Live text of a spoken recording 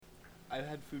I've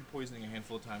had food poisoning a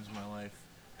handful of times in my life,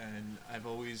 and I've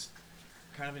always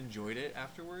kind of enjoyed it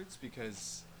afterwards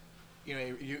because, you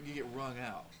get wrung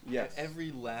out. Yes.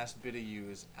 Every last bit of you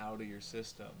is out of your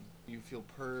system. You feel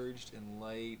purged and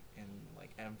light and like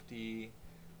empty,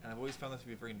 and I've always found that to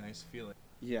be a very nice feeling.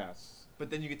 Yes. But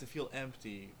then you get to feel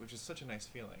empty, which is such a nice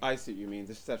feeling. I see what you mean.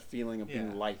 Just that feeling of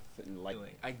being light and light.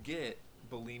 I get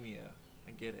bulimia.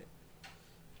 I get it.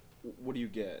 What do you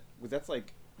get? Well, that's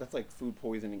like food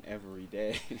poisoning every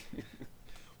day.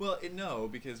 Well, no,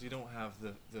 because you don't have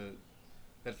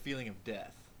that feeling of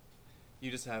death. You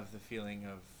just have the feeling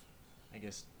of, I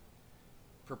guess,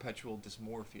 perpetual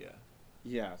dysmorphia.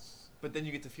 Yes. But then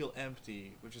you get to feel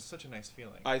empty, which is such a nice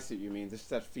feeling. I see what you mean. Just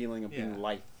that feeling of being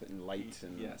light and light.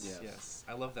 And Yes.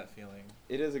 I love that feeling.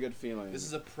 It is a good feeling. This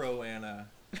is a pro Anna.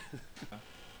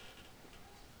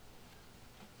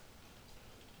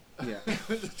 Yeah.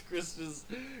 Chris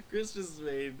just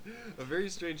made a very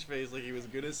strange face, like he was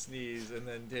gonna sneeze and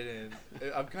then didn't.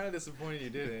 I'm kind of disappointed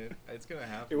you didn't. It's gonna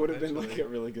happen. It would have been like a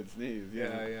really good sneeze.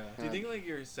 Yeah. Do you think like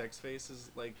your sex face is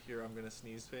like your I'm gonna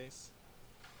sneeze face?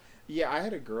 Yeah, I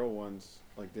had a girl once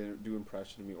like do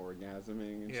impression of me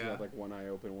orgasming, and she had like one eye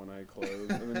open, one eye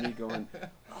closed, and then me going,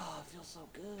 "Oh, it feels so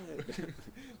good,"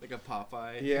 like a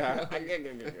Popeye. Yeah.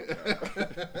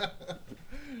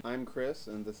 I'm Chris,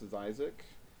 and this is Isaac.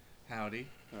 Howdy,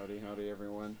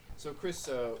 everyone. So, Chris,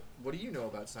 what do you know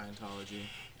about Scientology?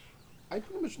 I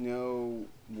pretty much know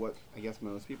what I guess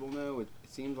most people know. It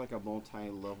seems like a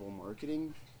multi-level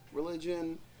marketing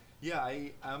religion. Yeah,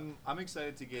 I'm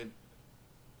excited to get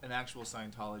an actual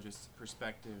Scientologist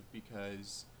perspective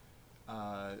because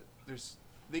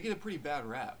they get a pretty bad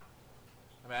rap.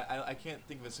 I mean, I can't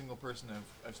think of a single person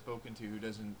I've spoken to who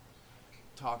doesn't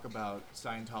talk about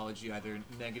Scientology either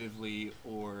negatively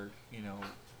or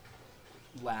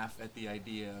laugh at the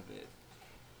idea of it.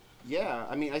 Yeah,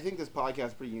 I mean, I think this podcast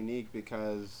is pretty unique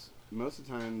because most of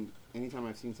the time, anytime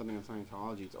I've seen something on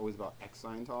Scientology, it's always about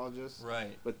ex-Scientologists.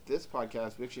 Right. But this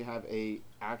podcast, we actually have a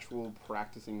actual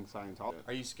practicing Scientologist.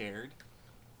 Are you scared?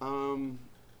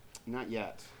 Not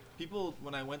yet. People,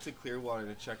 when I went to Clearwater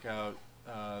to check out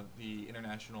the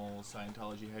International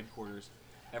Scientology headquarters,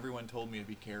 everyone told me to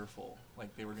be careful,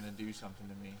 like they were going to do something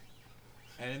to me.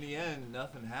 And in the end,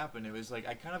 nothing happened. It was like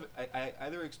I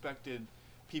either expected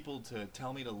people to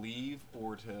tell me to leave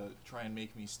or to try and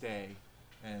make me stay,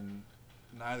 and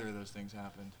neither of those things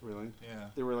happened. Really? Yeah.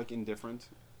 They were like indifferent?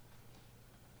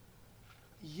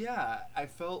 Yeah, I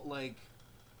felt like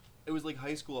it was like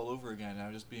high school all over again. I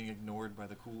was just being ignored by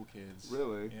the cool kids.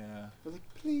 Really? Yeah. They're like,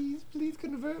 please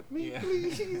convert me,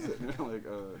 please. And you're like,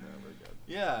 oh, no, we're good.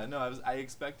 Yeah, no, I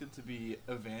expected to be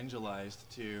evangelized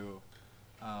too.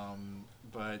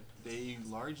 But they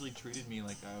largely treated me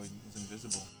like I was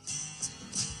invisible.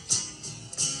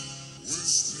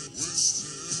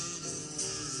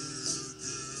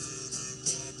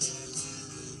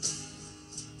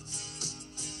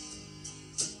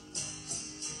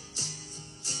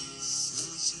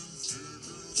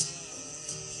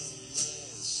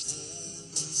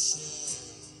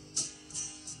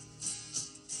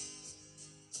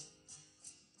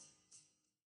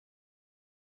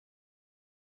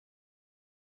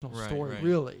 Story,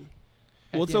 really.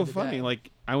 Well, it's so funny.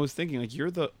 Like, I was thinking, like, you're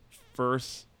the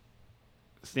first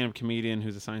stand-up comedian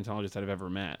who's a Scientologist that I've ever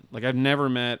met. Like, I've never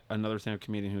met another stand-up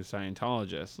comedian who's a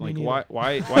Scientologist. Like, why?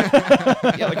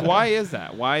 Yeah, like, why is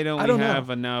that? Why don't we have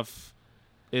enough?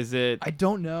 Is it? I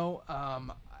don't know.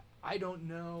 I don't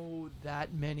know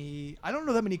that many. I don't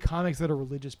know that many comics that are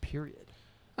religious. Period.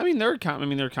 I mean, there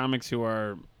are comics who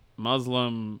are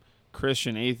Muslim,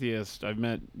 Christian, atheist. I've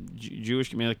met Jewish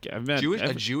comedian. I've met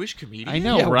a Jewish comedian. I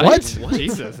know, yeah, right? What?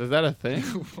 Jesus, is that a thing?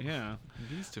 Yeah.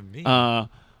 News to me.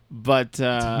 But it's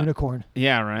a unicorn.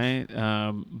 Yeah, right.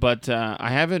 But I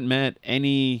haven't met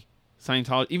any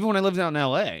Scientology. Even when I lived out in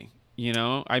L.A.,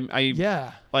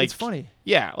 Yeah, like, it's funny.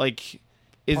 Yeah, like,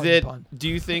 is Pardon it? the pun. Do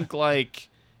you think like?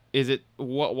 Is it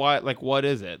what? Why? Like, what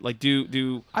is it? Like,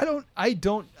 do? I've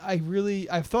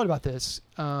thought about this.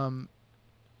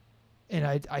 And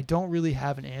I don't really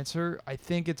have an answer. I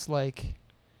think it's like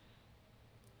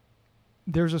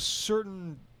there's a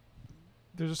certain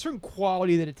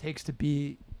quality that it takes to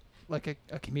be like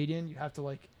a comedian. You have to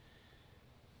like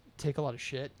take a lot of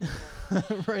shit,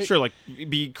 right? Sure, like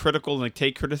be critical and like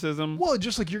take criticism. Well,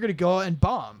 just like you're gonna go out and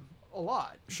bomb a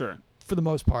lot. Sure. For the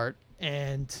most part,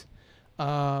 and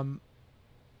I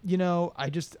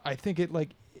think it like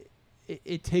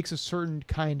it takes a certain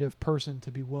kind of person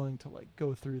to be willing to like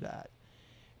go through that.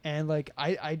 And like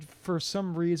I for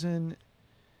some reason,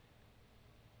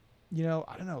 I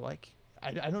don't know, like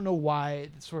I don't know why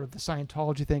sort of the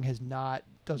Scientology thing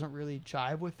doesn't really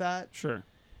jive with that. Sure.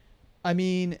 I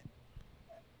mean,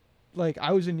 like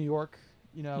I was in New York,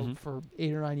 for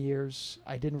 8 or 9 years.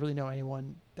 I didn't really know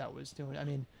anyone that was doing. I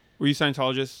mean, were you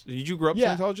Scientologist? Did you grow up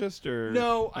Scientologist or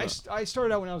no? I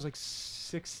started out when I was like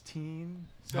 16.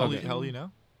 How old are you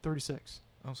now? 36.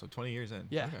 Oh, so 20 years in.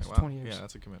 Yeah, okay, wow. 20 years. Yeah,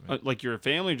 that's a commitment. like your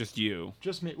family or just you?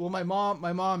 Just me. Well, my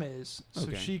mom is.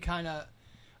 So she kind of.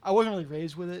 I wasn't really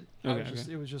raised with it.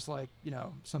 It was just like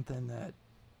something that.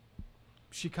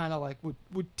 She kind of like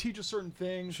would teach us certain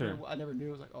things. Sure. I never knew.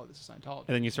 It was like, oh, this is Scientology.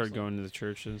 And then you started going to the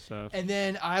church and stuff. And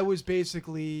then I was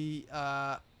basically,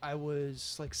 I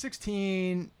was like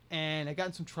 16 and I got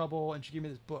in some trouble and she gave me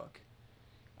this book.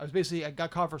 I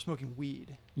got caught for smoking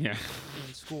weed. Yeah.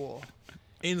 In school.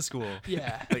 In school?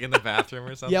 Yeah. Like in the bathroom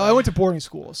or something? Yeah, well, I went to boarding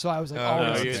school, so I was like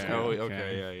always in school.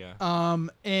 Okay, yeah.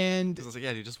 And I was like,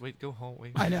 yeah, dude, just wait, go home,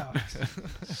 wait. I know.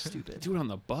 Stupid. Do it on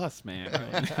the bus, man.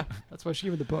 That's why she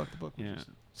gave me the book. The book was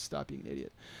Stop Being an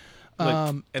Idiot.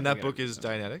 And that book is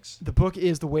Dianetics? The book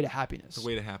is The Way to Happiness. The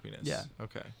Way to Happiness. Yeah.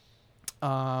 Okay.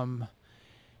 And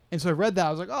so I read that.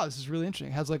 I was like, oh, this is really interesting.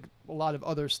 It has like a lot of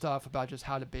other stuff about just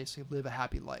how to basically live a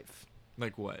happy life.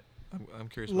 Like what? I'm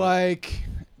curious. Like,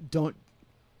 don't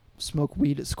smoke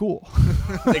weed at school.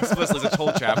 Explicitly, there's a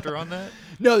whole chapter on that?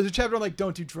 No, there's a chapter on like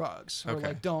don't do drugs, or Okay.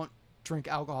 like don't drink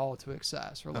alcohol to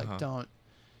excess, or like don't,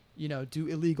 do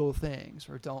illegal things,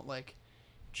 or don't like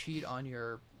cheat on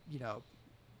your,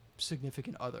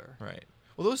 significant other. Right.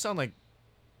 Well, those sound like,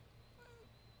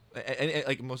 and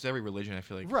like most every religion, I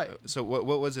feel like. Right. So what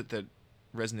was it that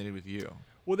resonated with you?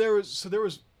 Well, there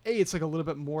was it's like a little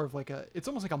bit more of like it's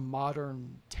almost like a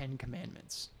modern 10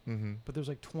 Commandments, but there's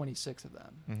like 26 of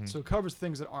them. So it covers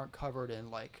things that aren't covered in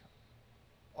like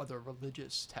other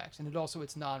religious texts, and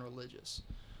it's non-religious.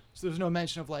 So there's no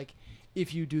mention of like,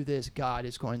 if you do this, God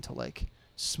is going to like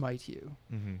smite you.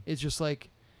 It's just like,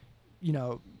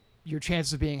 your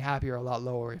chances of being happy are a lot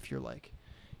lower if you're like,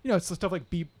 it's the stuff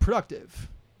like be productive.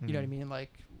 You know what I mean?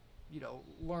 Like,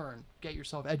 learn, get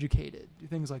yourself educated,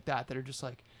 things like that are just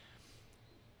like,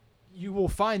 you will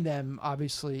find them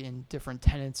obviously in different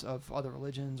tenets of other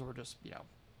religions or just,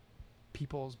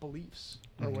 people's beliefs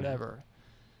or whatever.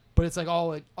 But it's like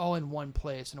all in one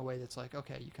place in a way that's like,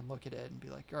 okay, you can look at it and be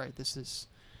like, all right, this is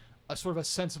a sort of a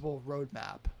sensible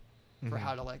roadmap for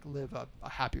how to like live a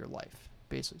happier life,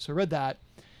 basically. So I read that.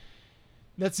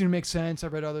 That seemed to make sense. I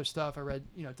read other stuff. I read,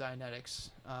 Dianetics.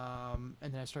 And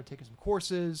then I started taking some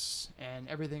courses, and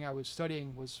everything I was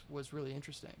studying was really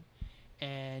interesting.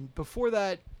 And before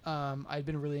that, I'd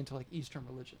been really into like Eastern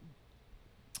religion,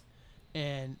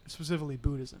 and specifically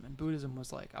Buddhism. And Buddhism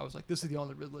was like, I was like, this is the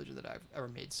only religion that I've ever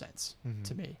made sense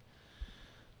to me.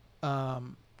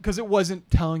 Because it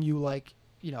wasn't telling you like,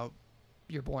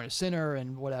 you're born a sinner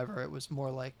and whatever. It was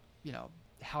more like,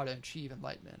 how to achieve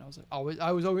enlightenment. I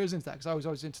was always into that because I was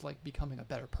always into like becoming a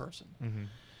better person.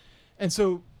 And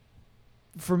so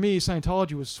for me,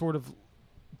 Scientology was sort of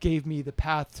gave me the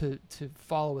path to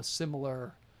follow a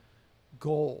similar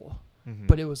goal,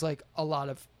 but it was like a lot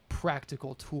of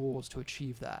practical tools to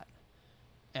achieve that.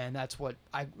 And that's why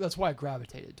I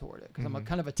gravitated toward it, because I'm a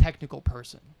kind of a technical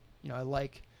person. I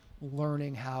like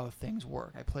learning how things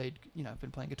work. I've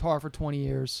been playing guitar for 20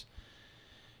 years.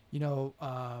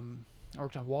 I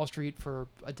worked on Wall Street for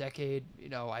a decade.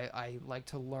 I like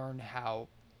to learn how,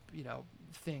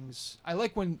 things. I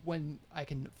like when I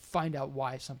can find out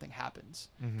why something happens.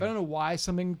 If I don't know why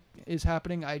something is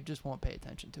happening, I just won't pay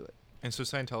attention to it. And so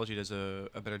Scientology does a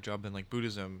better job than like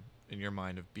Buddhism in your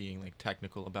mind of being like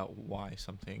technical about why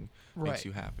something makes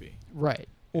you happy. Right.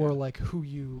 Yeah. Or like who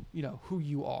you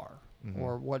are,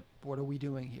 or what are we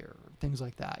doing here? Things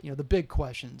like that. The big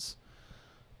questions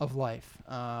of life.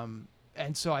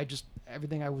 And so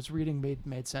everything I was reading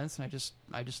made sense, and I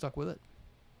just stuck with it.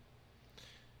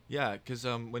 Yeah, because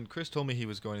when Chris told me he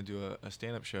was going to do a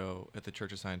stand-up show at the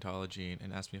Church of Scientology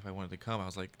and asked me if I wanted to come, I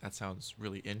was like, that sounds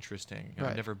really interesting. And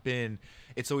I've never been.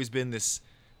 It's always been this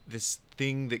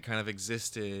thing that kind of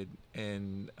existed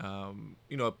in a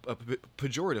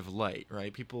pejorative light,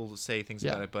 right? People say things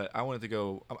about it, but I wanted to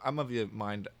go. I'm of the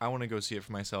mind I want to go see it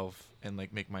for myself and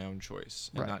like make my own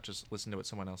choice and not just listen to what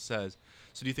someone else says.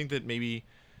 So do you think that maybe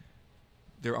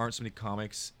there aren't so many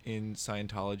comics in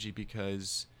Scientology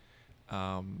because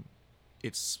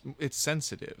it's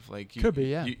sensitive? Like could be,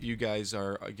 yeah. You guys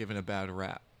are given a bad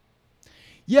rap.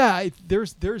 Yeah,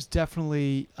 there's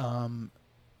definitely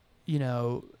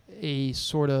a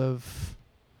sort of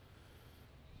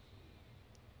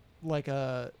like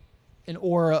an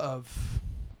aura of,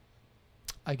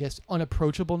 I guess,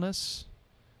 unapproachableness,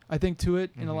 I think, to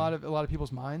it in a lot of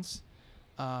people's minds.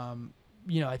 I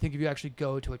think if you actually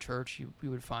go to a church, you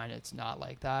would find it's not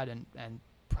like that, and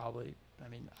probably, I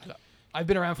mean, I've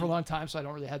been around for a long time, so I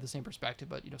don't really have the same perspective,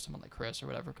 but, someone like Chris or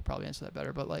whatever could probably answer that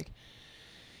better. But like,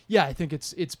 yeah, I think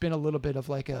it's been a little bit of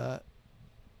like a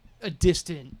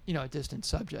distant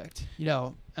subject,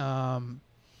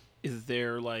 Is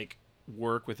there like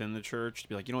work within the church to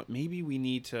be like, you know what, maybe we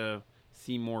need to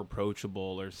seem more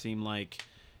approachable or seem like,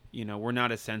 we're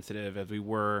not as sensitive as we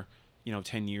were,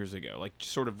 10 years ago, like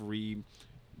sort of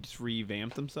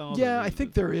revamp themselves? Yeah, I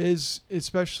think there is,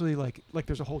 especially like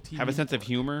there's a whole TV have a sense network. of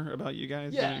humor about you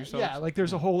guys. Yeah, like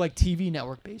there's a whole like TV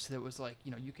network base that was like,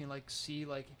 you can like see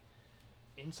like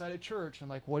inside a church and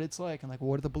like what it's like and like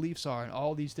what the beliefs are and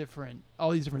all these different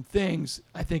things.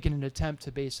 I think in an attempt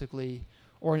to basically,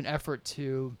 or an effort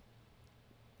to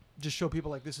just show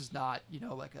people like this is not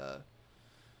like a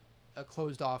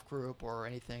closed off group or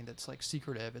anything that's like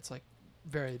secretive. It's like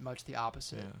very much the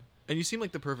opposite. Yeah. And you seem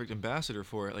like the perfect ambassador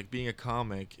for it. Like being a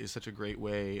comic is such a great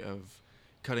way of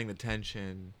cutting the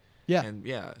tension. Yeah. And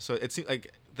yeah, so it seems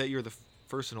like that you're the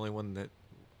first and only one that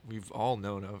we've all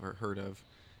known of or heard of.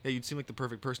 Yeah, you'd seem like the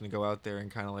perfect person to go out there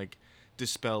and kind of like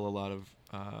dispel a lot of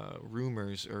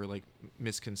rumors or like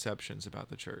misconceptions about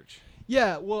the church.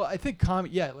 Yeah, well, I think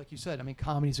like you said, I mean,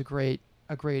 comedy's a great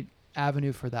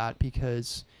avenue for that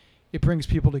because it brings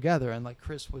people together. And like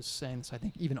Chris was saying this, I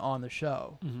think even on the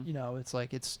show, it's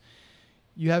like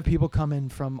you have people come in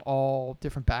from all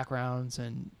different backgrounds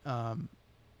and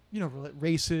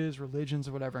races, religions,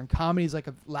 or whatever. And comedy is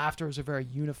laughter is a very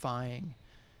unifying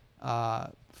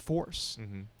force,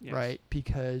 Yes. right?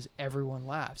 Because everyone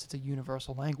laughs. It's a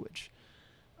universal language.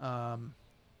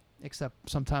 Except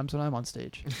sometimes when I'm on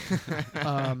stage.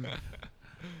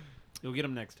 You'll get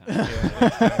them next time.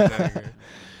 Yeah,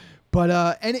 but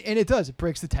and it does. It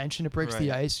breaks the tension. It breaks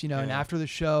the ice. And Yeah. after the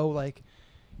show, like,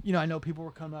 I know people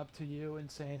were coming up to you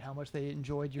and saying how much they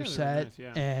enjoyed your set. Nice,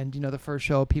 yeah. And the first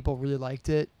show, people really liked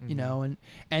it. And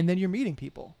then you're meeting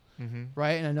people,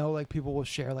 right? And I know like people will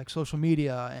share like social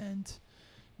media and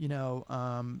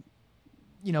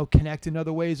connect in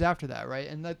other ways after that, right?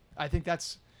 And that I think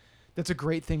that's a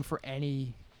great thing for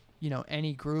any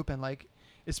group, and like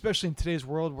especially in today's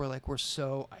world where like we're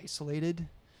so isolated,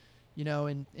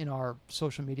 in our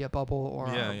social media bubble or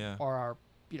our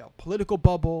political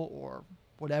bubble or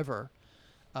whatever,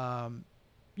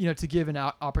 to give an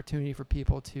opportunity for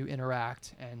people to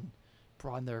interact and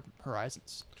broaden their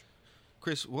horizons.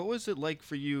 Chris, what was it like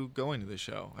for you going to the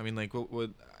show? I mean, like,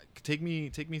 what take me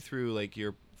through like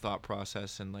your thought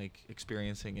process and like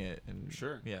experiencing it. And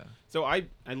sure, yeah. So I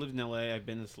lived in LA. I've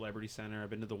been to the Celebrity Center. I've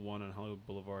been to the one on Hollywood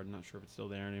Boulevard. I'm not sure if it's still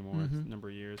there anymore. It's a number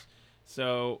of years.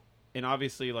 So, and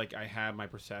obviously, like, I have my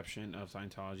perception of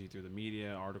Scientology through the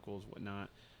media, articles, whatnot.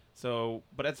 So,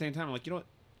 but at the same time, I'm like, you know what?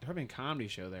 They're having a comedy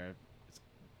show there. It's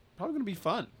probably going to be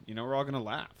fun. We're all going to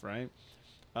laugh, right?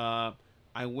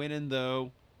 I went in,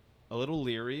 though, a little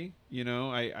leery.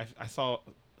 I saw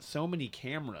so many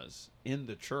cameras in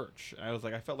the church. I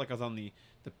felt like I was on the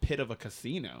pit of a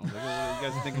casino. Like, you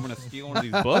guys think I'm going to steal one of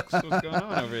these books? What's going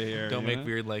on over here? Don't make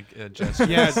weird like gestures.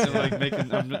 Yeah, so like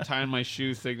I'm tying my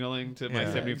shoe, signaling to my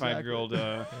 75-year-old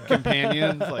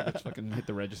companions. Like, let's fucking hit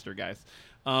the register, guys.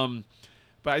 So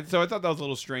I thought that was a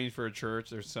little strange for a church.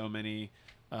 There's so many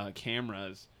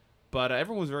cameras, but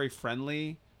everyone was very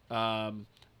friendly. I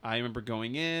remember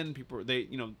going in.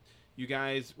 You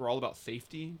guys were all about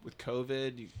safety with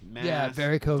COVID. Masks, yeah,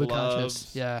 very COVID gloves.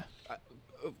 conscious. Yeah.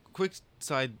 Quick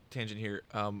side tangent here.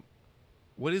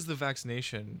 What is the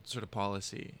vaccination sort of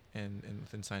policy in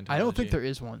within Scientology? I don't think there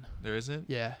is one. There isn't?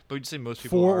 Yeah. But would you say most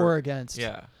people For are or against?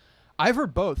 Yeah. I've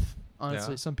heard both,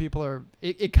 honestly. Yeah. Some people are...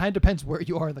 It kind of depends where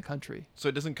you are in the country. So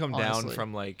it doesn't come honestly. down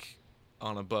from like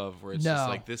on above where it's just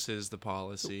like this is the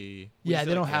policy. Yeah,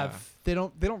 they don't have they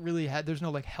don't really have there's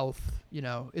no like health,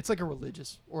 it's like a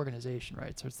religious organization,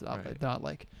 right? So it's not, they're not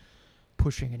like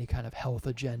pushing any kind of health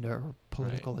agenda or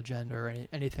political agenda or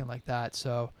anything like that.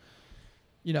 So,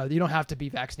 you don't have to be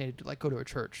vaccinated to like go to a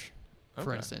church,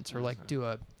 for instance, or like do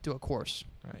a course.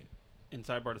 Right. And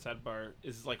sidebar to sidebar,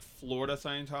 is like Florida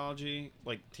Scientology,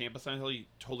 like Tampa Scientology,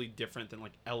 totally different than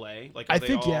like LA? Like, I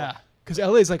think because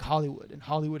LA is like Hollywood, and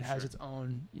Hollywood has its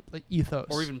own like ethos.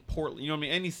 Or even Portland, you know what I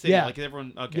mean? Any city, like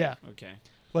everyone. Okay. Yeah. Okay.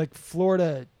 Like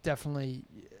Florida, definitely.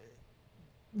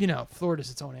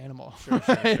 Florida's its own animal, sure,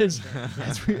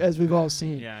 as we've all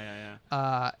seen.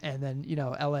 Yeah. And then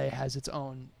LA has its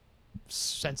own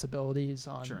sensibilities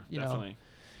on. Sure, definitely.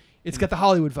 It's got the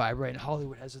Hollywood vibe, right? And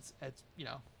Hollywood has its.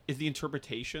 Is the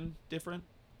interpretation different?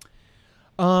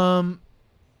 For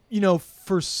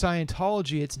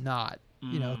Scientology, it's not.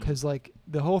 Because like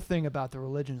the whole thing about the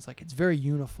religion is like it's very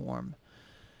uniform.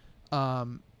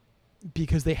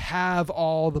 Because they have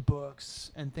all the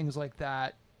books and things like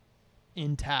that,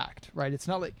 intact, right? It's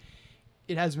not like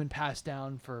it has been passed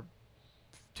down for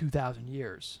 2,000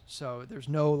 years. So there's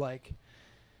no like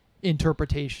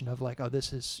interpretation of like, oh,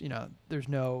 this is, you know, there's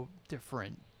no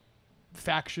different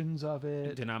factions of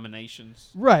it. Denominations.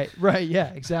 Right.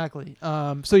 Yeah, exactly.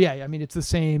 So yeah, I mean, it's the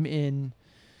same in,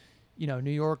 you know,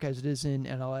 New York as it is in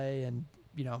LA and,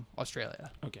 you know, Australia.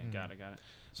 Okay. Got it.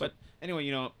 But anyway,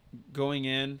 you know, going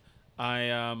in, I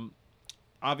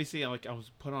obviously I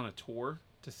was put on a tour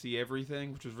to see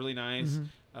everything, which was really nice.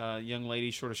 Young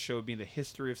lady sort of showed me the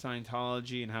history of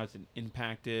Scientology and how it's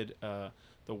impacted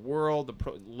the world, the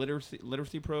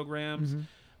literacy programs.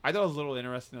 I thought it was a little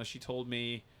interesting though. She told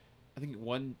me, I think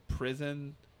one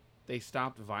prison they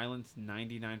stopped violence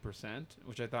 99%,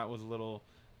 which I thought was a little.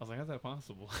 I was like, how's that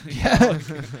possible? Yeah.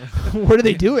 What are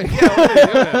they doing? Yeah, what are they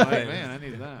doing? Like, man, I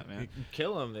need that, man. You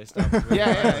kill them, they stop.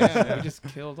 Yeah. We just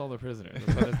killed all the prisoners.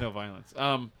 That's why there's no violence.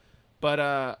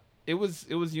 But it was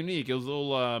unique. It was a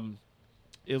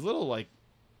little like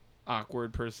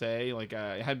awkward per se. Like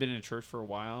I had been in a church for a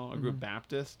while. I grew up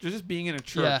Baptist. Just being in a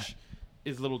church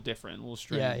is a little different, a little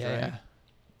strange, right? Yeah.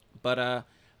 But I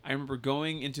remember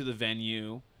going into the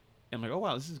venue, and I'm like, oh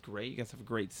wow, this is great. You guys have a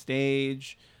great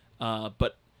stage.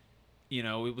 But you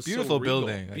know, it was beautiful so regal.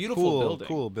 Building, like beautiful building,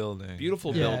 cool building,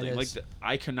 beautiful building. Like the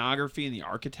iconography and the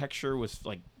architecture was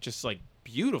like just like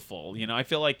beautiful. You know, I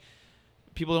feel like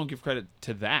people don't give credit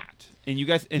to that. And you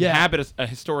guys inhabit a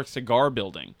historic cigar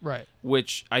building, right?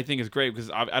 Which I think is great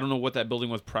because I don't know what that building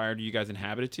was prior to you guys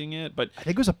inhabiting it, but I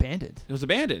think it was abandoned. It was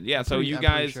abandoned, yeah. So you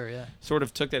guys sort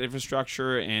of took that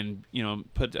infrastructure and you know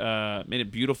made it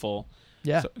beautiful.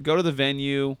 Yeah. So go to the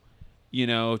venue. You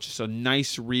know, just a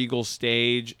nice regal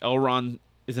stage. Elron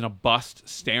is in a bust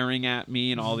staring at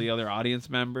me and all the other audience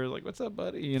members. Like, what's up,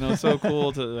 buddy? You know, so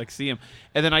cool to like see him.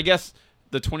 And then I guess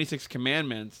the 26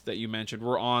 commandments that you mentioned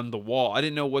were on the wall. I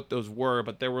didn't know what those were,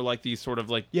 but they were like these sort of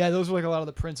like... Yeah, those were like a lot of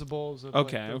the principles of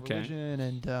religion.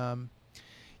 And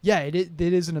yeah, it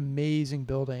is an amazing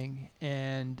building.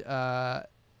 And,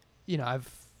 you know,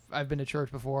 I've been to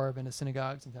church before. I've been to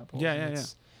synagogues and temples. Yeah.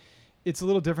 It's a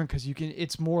little different because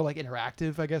it's more like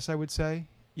interactive, I guess I would say.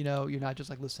 You know, you're not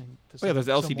just like listening to there's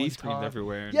LCD screens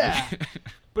everywhere. Yeah.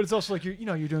 But it's also like you're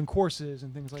doing courses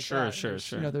and things like that. Sure.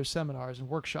 You know, there's seminars and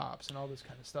workshops and all this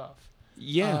kind of stuff.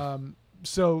 Yeah.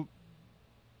 So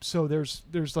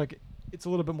there's like it's a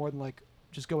little bit more than like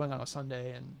just going on a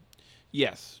Sunday and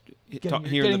yes, getting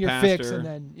your fix and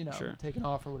then taking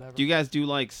off or whatever. Do you guys do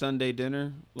like Sunday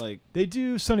dinner? Like they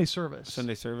do Sunday service. Yeah.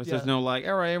 There's no like,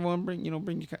 all right, everyone bring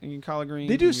your collard greens.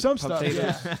 They do some stuff.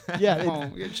 Yeah.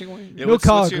 No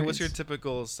collard greens. What's your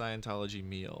typical Scientology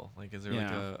meal? Like, is there like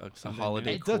a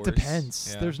holiday course? It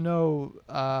depends. Yeah. There's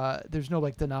no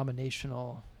like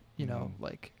denominational,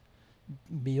 like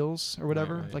meals or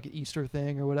whatever, right. Like an Easter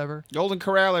thing or whatever. Golden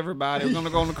Corral, everybody. We're gonna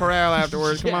go in the corral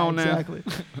afterwards. Come on now. Exactly.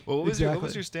 Well, what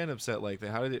was your stand-up set like?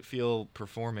 How did it feel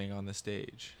performing on the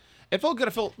stage? It felt good.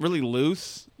 I felt really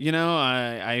loose. You know,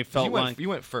 I felt you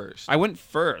went first. I went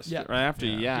first, right after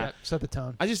you. Yeah, set the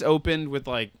tone. I just opened with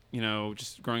like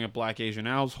just growing up Black Asian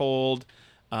household.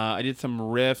 I did some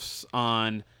riffs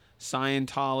on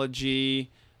Scientology.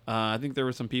 I think there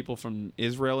were some people from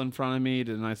Israel in front of me.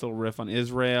 Did a nice little riff on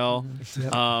Israel.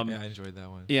 Mm-hmm. Yeah, I enjoyed that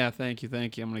one. Yeah, thank you. I'm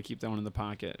going to keep that one in the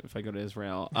pocket if I go to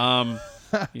Israel.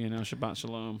 Shabbat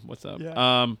Shalom. What's up?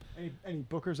 Yeah. Any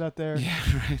bookers out there? Yeah,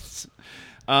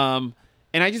 right.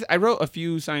 And I wrote a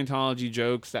few Scientology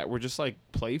jokes that were just like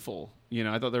playful.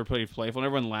 I thought they were pretty playful, and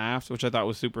everyone laughed, which I thought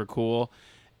was super cool.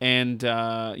 And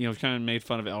kind of made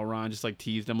fun of Elron, just like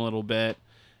teased him a little bit.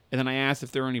 And then I asked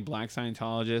if there were any black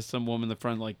Scientologists. Some woman in the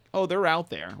front like, oh, they're out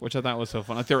there, which I thought was so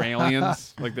fun. Like they're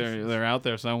aliens, like they're out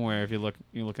there somewhere. If you're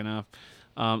looking up,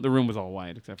 the room was all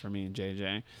white except for me and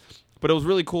JJ. But it was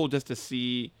really cool just to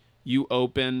see you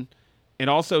open, and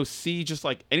also see just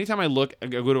like anytime I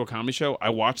go to a comedy show, I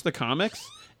watch the comics,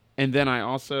 and then I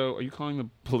also are you calling the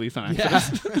police on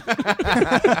accident?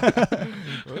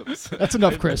 Whoops. That's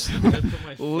enough, Chris.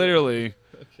 Literally.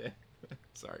 Okay.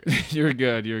 Sorry. You're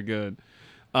good.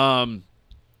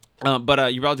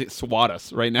 But you're about to swat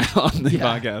us right now on the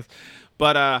podcast.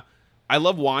 But I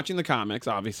love watching the comics,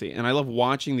 obviously, and I love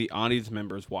watching the audience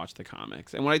members watch the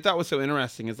comics. And what I thought was so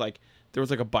interesting is like there was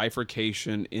like a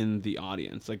bifurcation in the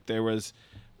audience. Like there was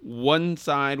one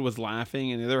side was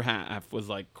laughing and the other half was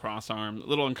like cross-armed, a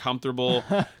little uncomfortable,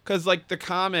 because like the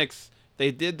comics, they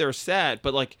did their set,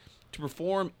 but like to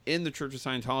perform in the Church of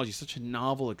Scientology is such a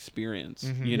novel experience,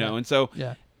 and so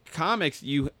comics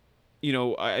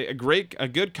a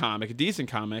good comic, a decent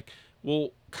comic,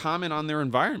 will comment on their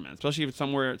environment, especially if it's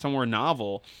somewhere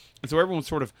novel. And so everyone's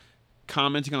sort of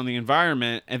commenting on the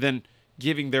environment, and then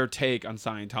giving their take on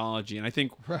Scientology. And I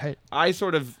think right. I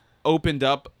sort of opened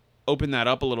that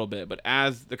up a little bit, but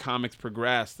as the comics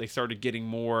progressed, they started getting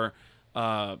more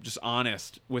just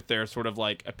honest with their sort of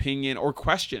like opinion or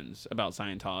questions about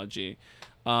Scientology.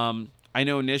 I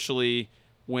know initially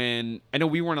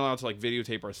we weren't allowed to like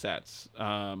videotape our sets.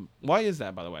 Why is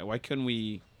that, by the way? Why couldn't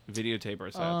we videotape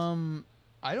our sets?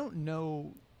 I don't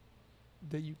know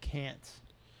that you can't.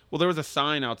 Well, there was a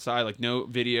sign outside like no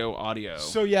video, audio.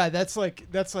 So yeah, that's like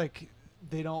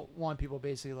they don't want people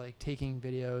basically like taking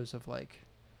videos of like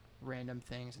random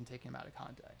things and taking them out of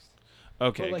context.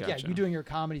 Okay, but like gotcha. yeah, you doing your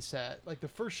comedy set, like the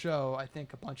first show, I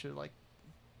think I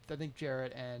think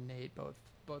Jarrett and Nate both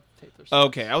taped their sets.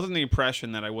 Okay, I was in the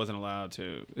impression that I wasn't allowed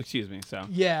to. Excuse me. So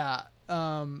yeah,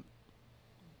 no,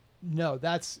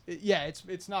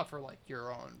 it's not for like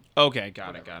your own. Okay,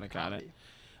 got it.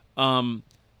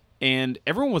 And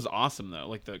everyone was awesome though.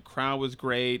 Like the crowd was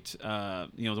great. The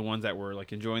ones that were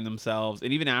like enjoying themselves,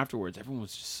 and even afterwards, everyone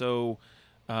was just so.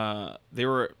 They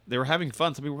were having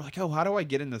fun. Some people were like, "Oh, how do I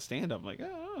get into stand up?" I'm like,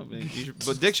 "Oh,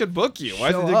 but Dick should book you. Why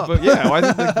is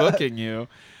Dick booking you?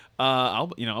 I'll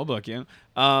book you."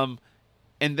 But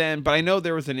I know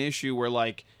there was an issue where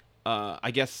like,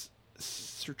 I guess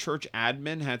church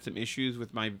admin had some issues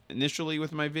with my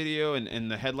video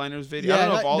and the headliner's video. Yeah, I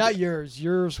don't know not yours.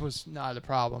 Yours was not a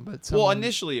problem, but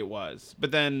initially it was,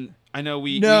 but then I know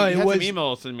we had some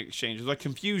emails and exchanges, like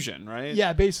confusion, right?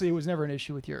 Yeah, basically it was never an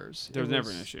issue with yours. There was never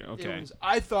an issue. Okay.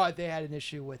 I thought they had an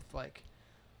issue with like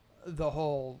the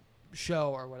whole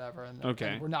show or whatever, and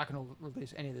we're not going to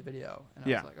release any of the video. And I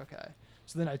was like, okay.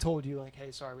 So then I told you like,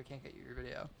 hey, sorry, we can't get you your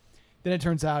video. Then it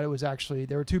turns out it was actually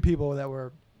there were two people that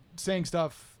were saying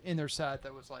stuff in their set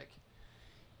that was like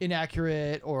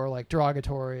inaccurate or like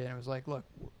derogatory, and it was like, look,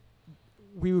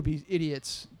 we would be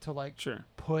idiots to like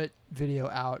put video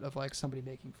out of like somebody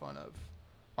making fun of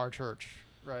our church,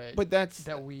 right? But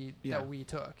that we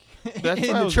took that's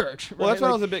in the church. Well, right? that's what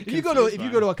I was a bit. If you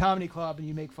go to a comedy club and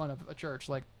you make fun of a church,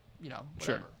 like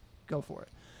whatever, go for it.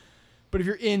 But if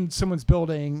you're in someone's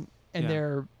building and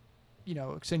they're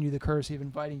send you the courtesy of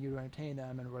inviting you to entertain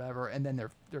them and whatever, and then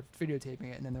they're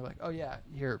videotaping it, and then they're like, oh yeah,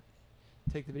 here,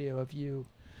 take the video of you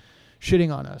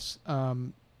shitting on us. That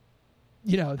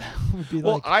would be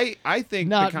I think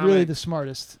not really the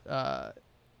smartest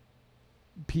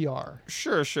PR.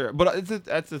 Sure, but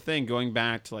that's the thing. Going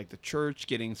back to like the church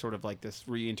getting sort of like this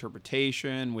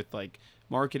reinterpretation with like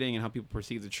marketing and how people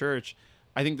perceive the church.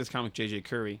 I think this comic, J.J.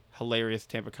 Curry, hilarious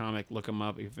Tampa comic. Look him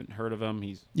up if you haven't heard of him.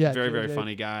 He's a very, very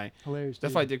funny guy. Hilarious.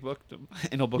 That's why Dick booked him,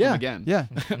 and he'll book him again. Yeah.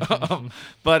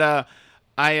 But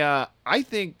I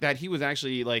think that he was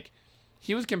actually like,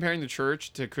 he was comparing the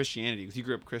church to Christianity because he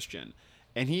grew up Christian,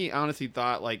 and he honestly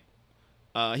thought like,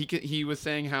 he was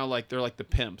saying how like they're like the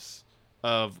pimps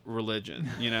of religion,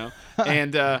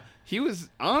 and he was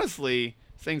honestly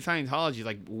saying Scientology is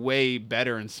like way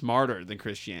better and smarter than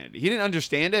Christianity. He didn't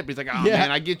understand it, but he's like, "Oh man,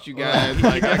 I get you guys."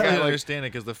 Like, I didn't understand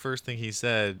it because the first thing he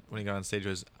said when he got on stage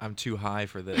was, "I'm too high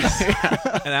for this."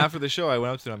 And after the show, I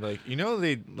went up to him,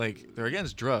 I'm like, they're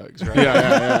against drugs, right?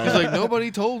 Yeah. He's like,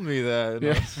 nobody told me that.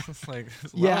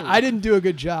 And I didn't do a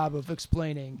good job of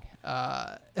explaining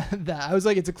that. I was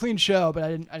like, it's a clean show, but I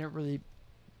didn't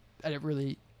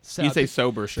really. You say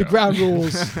sober show. The ground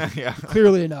rules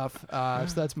clearly enough,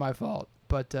 so that's my fault.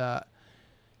 But I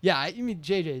mean,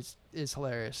 JJ is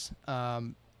hilarious.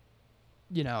 And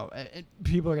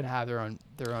people are gonna have their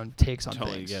own takes on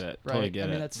totally things. Get it. Right? Totally get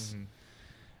it. That's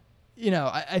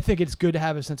I think it's good to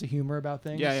have a sense of humor about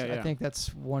things. Yeah. I think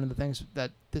that's one of the things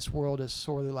that this world is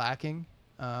sorely lacking.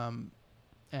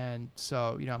 And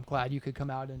so I'm glad you could come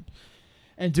out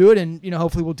and do it, and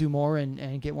hopefully we'll do more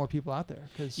and get more people out there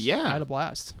because I had a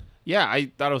blast. Yeah,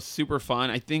 I thought it was super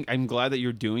fun. I'm glad that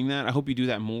you're doing that. I hope you do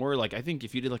that more. Like, I think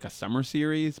if you did like a summer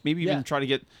series, maybe even try to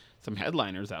get some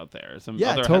headliners out there, some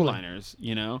other headliners,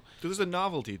 So there's a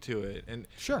novelty to it. And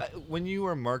sure, when you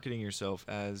are marketing yourself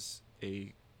as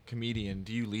a comedian,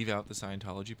 do you leave out the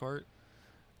Scientology part?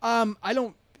 I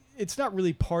don't. It's not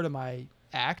really part of my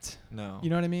act. No.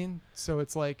 You know what I mean? So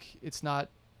it's like it's not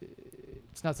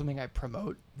something I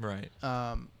promote. Right.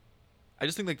 I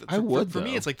just think like for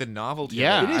me it's like the novelty.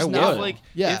 Yeah, of it. It is novel.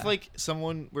 If like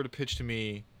someone were to pitch to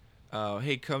me,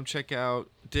 hey, come check out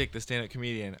Dick, the stand-up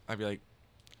comedian, I'd be like,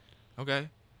 okay.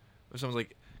 If someone's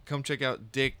like, come check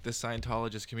out Dick, the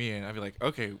Scientologist comedian, I'd be like,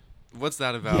 okay, what's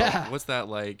that about? Yeah. What's that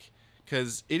like?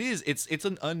 Because it's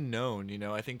an unknown.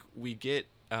 I think we get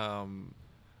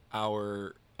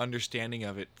our understanding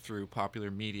of it through popular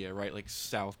media, right? Like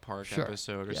South Park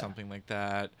episode or something like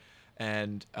that.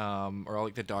 And or all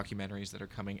like the documentaries that are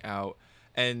coming out,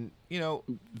 and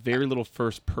very little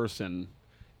first person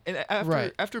And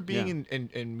after being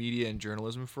in media and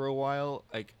journalism for a while,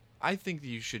 like, I think that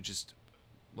you should just,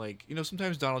 like, you know,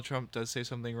 sometimes Donald Trump does say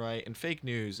something right, and fake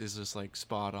news is just, like,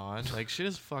 spot on. Like, shit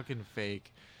is fucking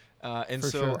fake. And For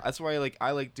so sure. that's why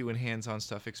I like doing hands-on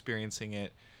stuff, experiencing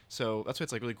it. So that's why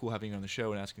it's, like, really cool having you on the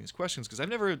show and asking these questions, because I've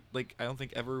never, like, I don't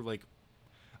think ever, like,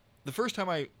 the first time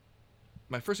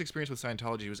my first experience with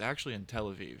Scientology was actually in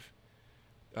Tel Aviv.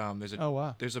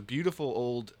 There's a beautiful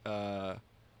old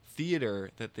theater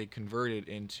that they converted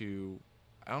into,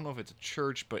 I don't know if it's a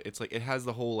church, but it's like, it has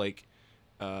the whole like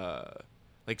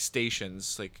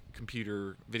stations, like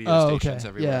computer video stations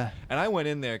everywhere. Yeah. And I went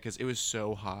in there because it was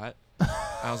so hot.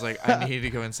 I was like, I needed to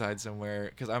go inside somewhere,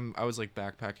 because I was like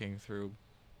backpacking through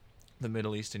the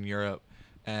Middle East and Europe,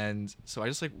 and so I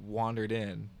just like wandered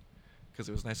in because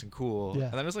it was nice and cool. Yeah.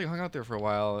 And then I just like hung out there for a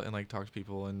while and like talked to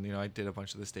people, and you know, I did a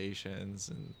bunch of the stations,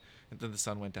 and then the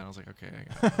sun went down. I was like, okay,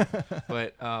 I got it.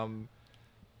 But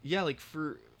yeah, like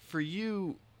for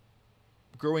you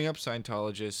growing up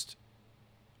Scientologist,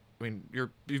 I mean, you've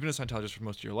been a Scientologist for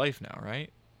most of your life now, right?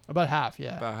 About half,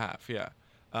 yeah. About half, yeah.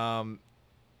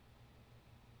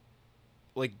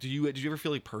 Like, did you ever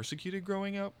feel like persecuted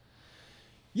growing up?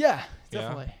 Yeah,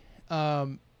 definitely. Yeah.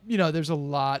 You know, there's a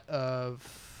lot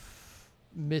of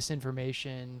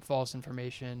misinformation, false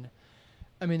information.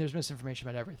 I mean, there's misinformation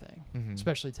about everything,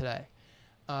 especially today.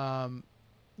 You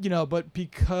know, but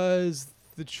because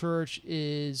the church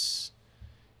is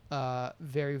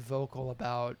very vocal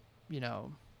about, you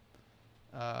know,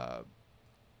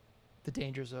 the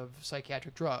dangers of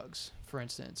psychiatric drugs, for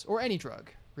instance, or any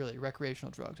drug, really,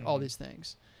 recreational drugs, all these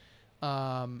things,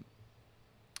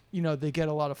 you know, they get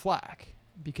a lot of flack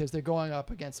because they're going up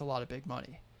against a lot of big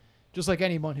money, just like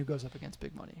anyone who goes up against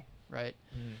big money, right?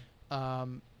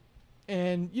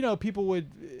 And, you know, people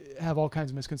would have all kinds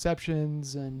of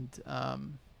misconceptions, and,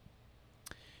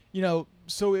 you know,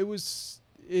 so it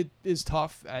is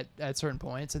tough at certain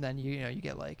points. And then, you know, you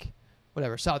get like,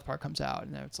 whatever, South Park comes out,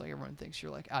 and it's like everyone thinks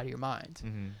you're like out of your mind.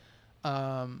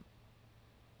 The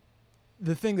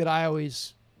thing that I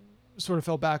always sort of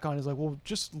fell back on is like, well,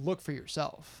 just look for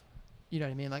yourself. You know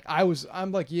what I mean? Like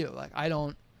I'm like you, like I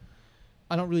don't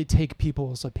really take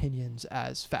people's opinions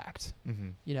as fact,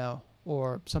 you know,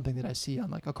 or something that I see on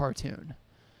like a cartoon.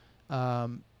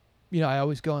 You know, I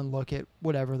always go and look at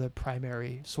whatever the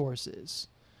primary source is,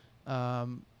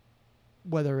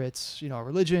 whether it's, you know,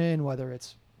 religion, whether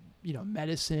it's, you know,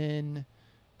 medicine,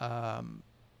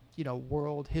 you know,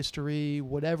 world history,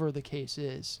 whatever the case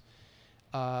is.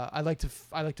 I like to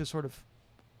sort of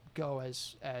go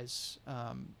as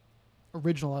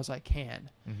original as I can.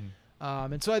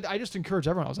 And so I just encourage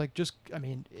everyone. I was like,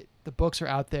 the books are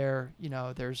out there, you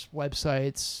know, there's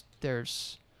websites,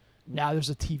 there's a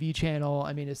TV channel.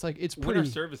 I mean, it's like, it's pretty. When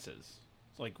are services?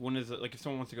 Like, when is it, like, if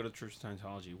someone wants to go to Church of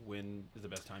Scientology, when is the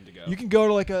best time to go? You can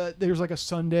go to there's like a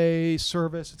Sunday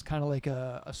service. It's kind of like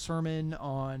a sermon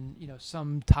on, you know,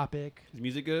 some topic. Is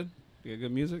music good? You got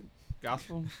good music?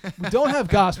 Gospel? We don't have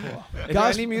gospel. Is there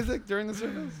any music during the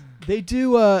service? They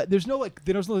do. There's no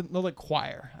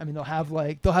choir. I mean, they'll have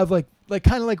like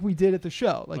kind of like we did at the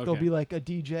show. Like there'll be like a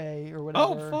DJ or whatever.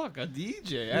 Oh fuck, a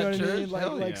DJ you know at what church? I mean? Like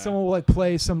Hell yeah. Someone will like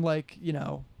play some like, you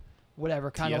know,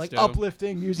 whatever kind of like Tiesto.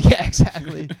 uplifting music. Yeah,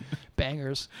 exactly.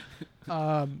 Bangers.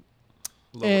 LaRon,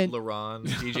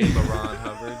 DJ LaRon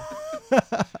Hubbard.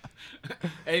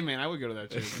 Hey man, I would go to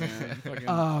that church,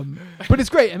 man. But it's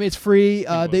great. I mean, it's free.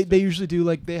 They usually do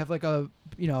like, they have like a,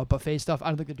 you know, buffet stuff. I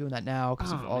don't think they're doing that now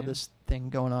because of all this thing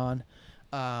going on.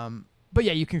 But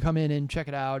yeah, you can come in and check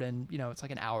it out, and you know, it's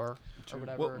like an hour or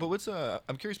whatever. Well, but what's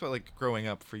I'm curious about like growing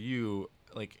up for you.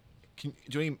 Like,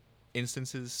 do any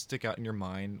instances stick out in your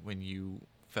mind when you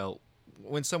felt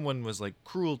when someone was like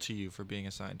cruel to you for being a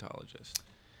Scientologist?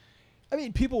 I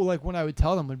mean, people like when I would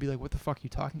tell them would be like, "What the fuck are you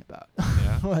talking about?"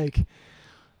 Yeah. Like,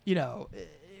 you know,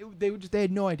 they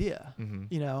had no idea.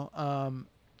 You know,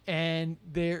 and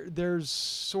there's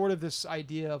sort of this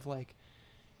idea of like,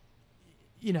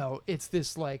 you know, it's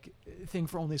this like thing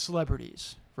for only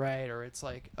celebrities, right? Or it's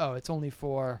like, oh, it's only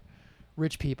for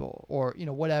rich people, or you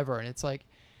know, whatever. And it's like,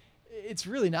 it's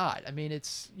really not. I mean,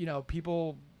 it's, you know,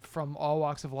 people from all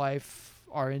walks of life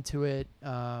are into it.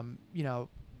 You know,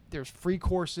 there's free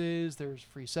courses, there's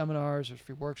free seminars, there's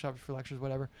free workshops, free lectures,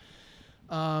 whatever.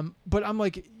 But I'm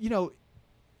like, you know,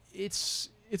 it's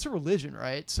a religion,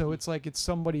 right? So it's like,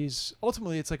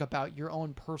 ultimately it's like about your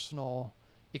own personal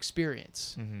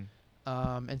experience,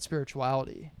 and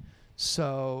spirituality.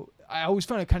 So I always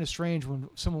found it kind of strange when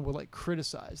someone would like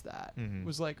criticize that. It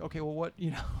was like, okay, well, what,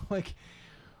 you know, like,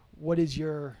 what is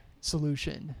your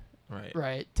solution,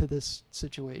 right, to this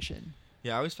situation?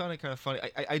 Yeah, I always found it kind of funny.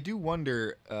 I do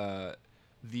wonder,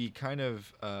 the kind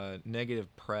of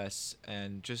negative press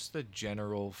and just the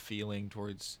general feeling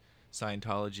towards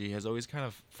Scientology has always kind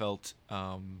of felt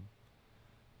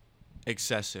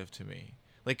excessive to me.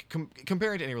 Like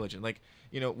comparing to any religion, like,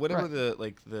 you know, whatever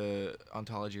the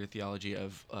ontology or theology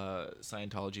of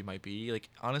Scientology might be, like,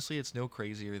 honestly, it's no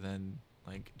crazier than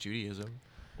like Judaism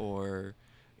or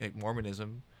like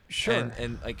Mormonism. Sure.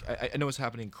 And like I know what's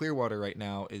happening in Clearwater right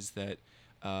now is that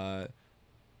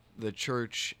the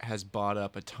church has bought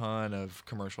up a ton of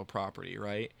commercial property,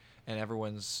 right? And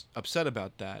everyone's upset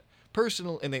about that.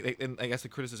 And I guess the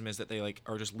criticism is that they like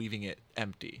are just leaving it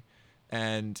empty.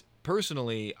 And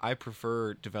personally, I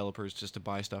prefer developers just to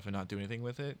buy stuff and not do anything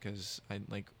with it, because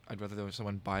I'd rather there was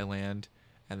someone buy land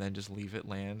and then just leave it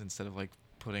land instead of like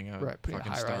putting a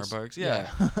fucking Starbucks. Yeah.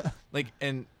 Like,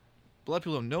 and a lot of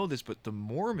people don't know this, but the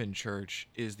Mormon Church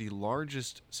is the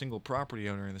largest single property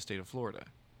owner in the state of Florida.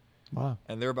 Wow.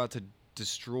 And they're about to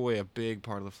destroy a big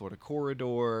part of the Florida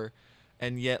corridor,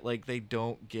 and yet like they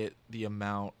don't get the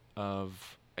amount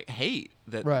of hate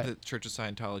that the Church of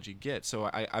Scientology gets. So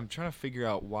I'm trying to figure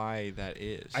out why that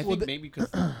is. I think maybe because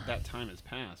that time has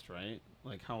passed, right?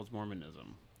 Like, how old's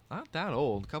Mormonism? Not that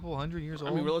old, a couple hundred years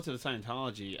old. I mean, relative to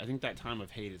Scientology, I think that time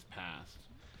of hate has passed.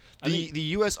 The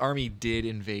U.S. Army did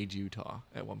invade Utah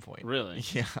at one point. Really?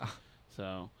 Yeah.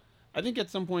 So I think at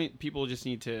some point people just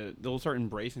they'll start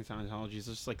embracing Scientology. It's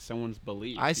just like someone's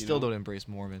belief. I still don't embrace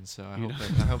Mormons, so I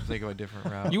hope they go a different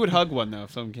route. You would hug one, though,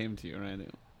 if someone came to you, right?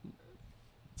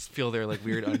 Feel their like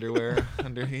weird underwear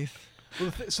underneath.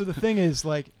 Well, so the thing is,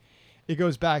 like, it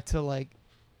goes back to like,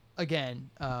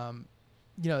 again,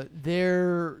 you know,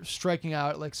 they're striking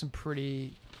out like some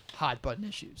pretty hot button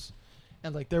issues,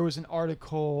 and like there was an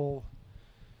article,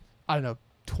 I don't know,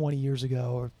 20 years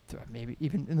ago or maybe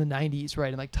even in the 90s, right?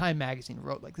 And like Time Magazine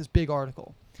wrote like this big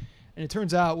article, and it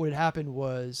turns out what had happened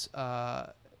was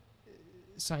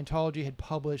Scientology had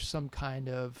published some kind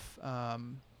of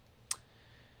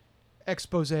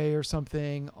expose or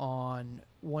something on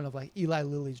one of like Eli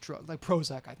Lilly's drugs, like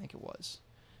Prozac, I think it was,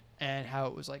 and how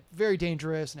it was like very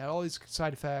dangerous and had all these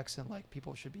side effects, and like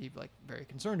people should be like very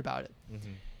concerned about it.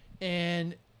 Mm-hmm.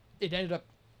 And it ended up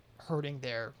hurting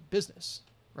their business,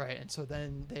 right? And so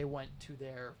then they went to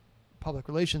their public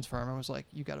relations firm and was like,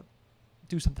 you got to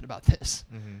do something about this.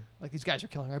 Mm-hmm. Like, these guys are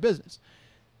killing our business.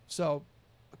 So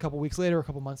a couple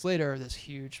months later, this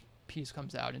huge piece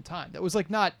comes out in Time that was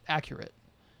like not accurate.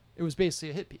 It was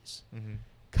basically a hit piece. Mm-hmm.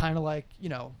 Kind of like, you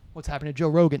know, what's happening to Joe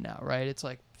Rogan now, right? It's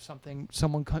like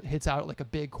someone hits out like a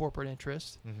big corporate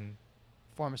interest, mm-hmm.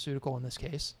 pharmaceutical in this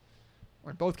case,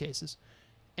 or in both cases,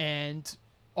 and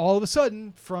all of a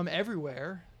sudden, from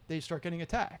everywhere, they start getting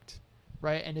attacked,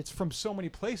 right? And it's from so many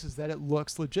places that it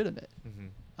looks legitimate.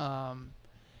 Mm-hmm.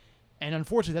 And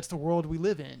unfortunately, that's the world we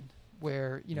live in,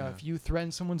 where, you know, if you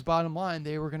threaten someone's bottom line,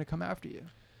 they were going to come after you.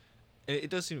 It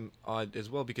does seem odd as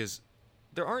well, because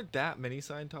there aren't that many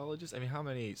Scientologists. I mean, how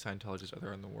many Scientologists are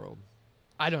there in the world?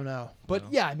 I don't know. But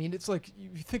yeah, I mean, it's like, you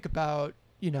think about,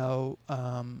 you know,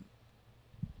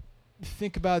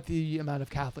 think about the amount of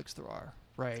Catholics there are,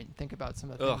 right? Think about some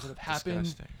of the things that have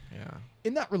happened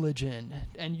in that religion,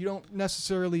 and you don't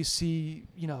necessarily see,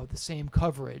 you know, the same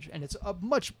coverage, and it's a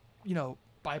much, you know,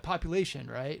 by population,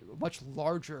 right, a much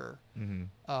larger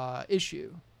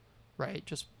issue, right,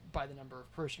 just by the number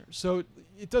of parishioners. So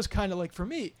it does kind of, like, for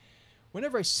me,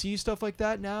 whenever I see stuff like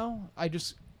that now,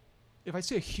 if I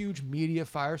see a huge media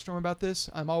firestorm about this,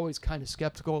 I'm always kind of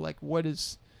skeptical, like, what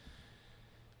is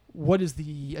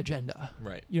the agenda?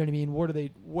 Right. You know what I mean?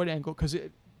 What angle? Because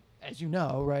as you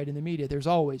know, right, in the media, there's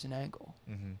always an angle,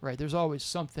 right? There's always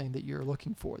something that you're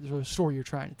looking for. There's a story you're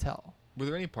trying to tell. Were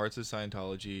there any parts of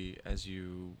Scientology, as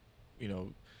you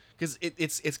know, because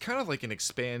it's kind of like an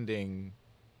expanding,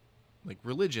 like,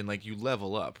 religion, like, you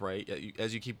level up, right?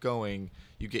 As you keep going,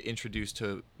 you get introduced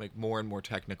to like more and more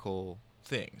technical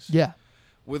things. Yeah.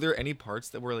 Were there any parts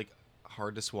that were like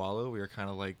hard to swallow? We were kind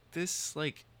of like, this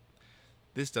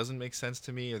doesn't make sense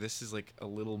to me, or this is like a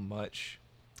little much.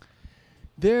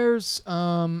 There's, you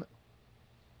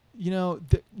know,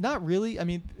 not really. I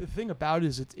mean, the thing about it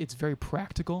is it's very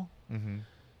practical. Mm-hmm.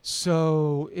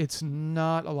 So it's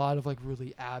not a lot of like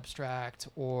really abstract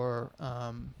or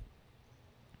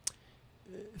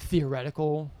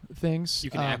theoretical things.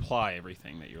 You can apply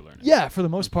everything that you're learning. Yeah, for the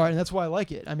most part, and that's why I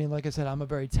like it. I mean, like I said, I'm a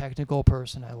very technical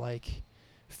person. I like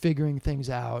figuring things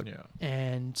out,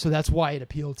 and so that's why it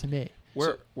appealed to me.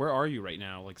 Where are you right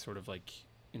now, like, sort of like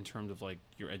in terms of like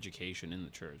your education in the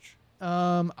church?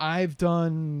 I've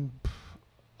done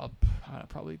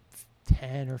probably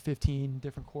 10 or 15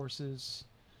 different courses.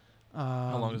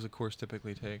 How long does a course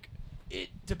typically take? It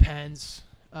depends.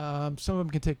 Some of them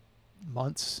can take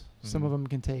months. Some of them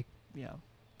can take, you know,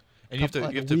 and you have to,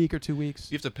 a week or 2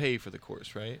 weeks. You have to pay for the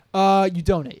course, right? You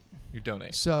donate. You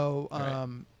donate. So,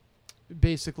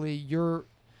 basically,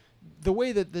 the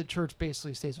way that the church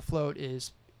basically stays afloat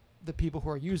is the people who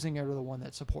are using it are the one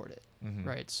that support it,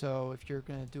 right? So if you're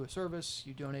going to do a service,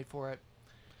 you donate for it.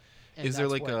 Is there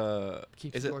like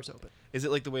keeps the doors open? Is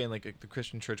it like the way in like the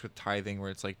Christian church with tithing, where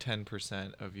it's like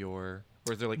 10% of your,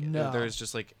 or is there like no. There's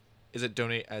just like, is it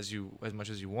donate as much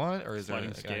as you want, or is there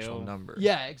an actual number?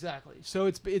 Yeah, exactly. So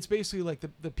it's basically like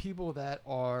the people that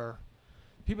are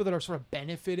sort of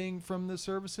benefiting from the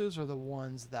services are the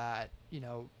ones that, you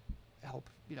know, help,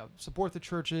 you know, support the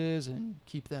churches and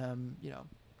keep them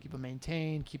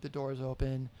maintained, keep the doors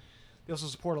open. They also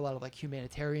support a lot of like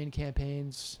humanitarian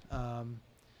campaigns.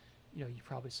 You know, you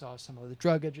probably saw some of the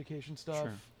drug education stuff.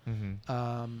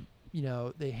 Sure. You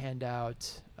know, they hand out,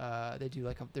 they do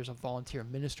like there's a volunteer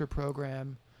minister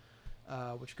program,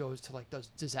 which goes to like does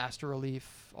disaster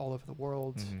relief all over the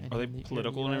world. Are they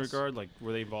political in any regard? Like,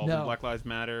 were they involved in Black Lives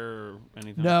Matter or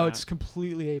anything? No, like it's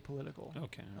completely apolitical.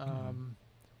 Okay.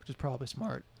 Which is probably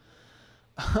smart.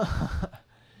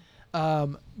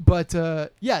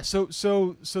 But yeah, so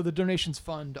the donations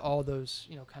fund all those,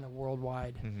 you know, kind of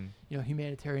worldwide, you know,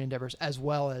 humanitarian endeavors as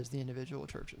well as the individual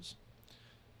churches.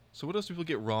 So what else do people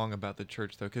get wrong about the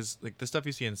church though? Because like the stuff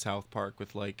you see in South Park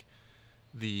with like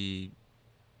the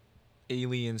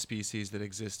alien species that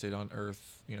existed on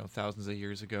Earth, you know, thousands of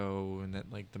years ago, and that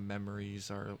like the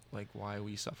memories are like why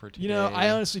we suffer today. You know, I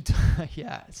honestly,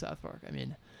 yeah, South Park. I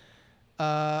mean,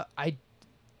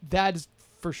 that is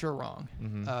for sure wrong.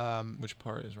 Which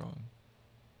part is wrong?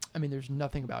 I mean, there's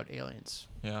nothing about aliens.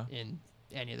 Yeah. In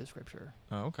any of the scripture.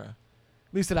 Oh, okay.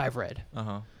 At least that I've read.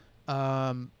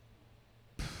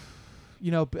 You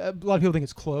know, a lot of people think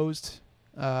it's closed,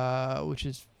 which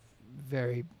is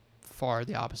very far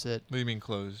the opposite. What do you mean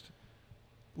closed?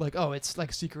 Like, oh, it's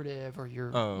like secretive, or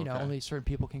you know, only certain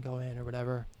people can go in or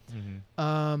whatever.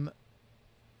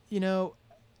 You know,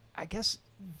 I guess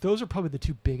those are probably the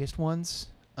two biggest ones.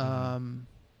 I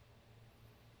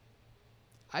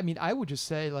mean, I would just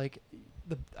say like,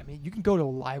 you can go to a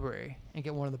library and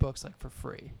get one of the books like for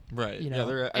free. Right. You know,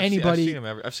 yeah, I've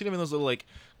seen them in those little like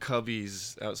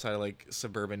cubbies outside of like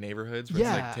suburban neighborhoods. Where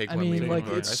Yeah, it's, like, take I one, mean, leave like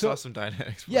one. it's I so, saw some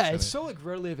dynamics. Yeah, it's so like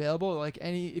readily available. Like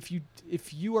if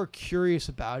you are curious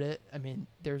about it, I mean,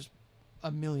 there's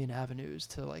a million avenues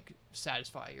to like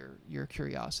satisfy your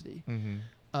curiosity. You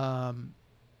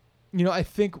know, I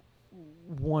think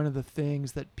one of the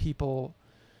things that people,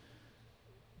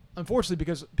 unfortunately,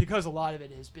 because a lot of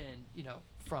it has been, you know,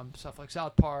 from stuff like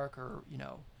South Park or, you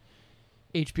know,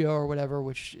 HBO or whatever,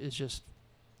 which is just,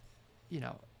 you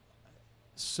know,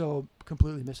 so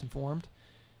completely misinformed.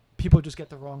 People just get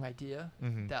the wrong idea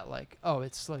that like, oh,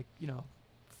 it's like, you know,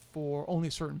 for only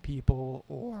certain people,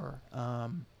 or,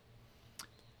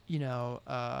 you know,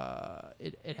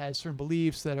 it has certain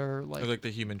beliefs that are like, or like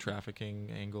the human trafficking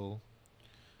angle.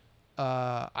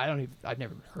 I've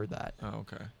never heard that. Oh,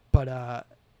 okay. But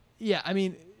yeah, I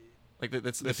mean, like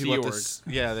that's the people have Sea to,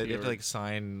 Org. yeah, they have to like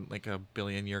sign like a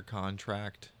billion-year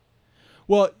contract.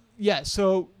 Well, yeah.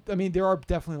 So I mean, there are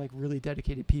definitely like really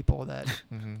dedicated people that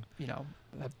you know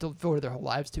have devoted their whole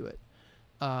lives to it.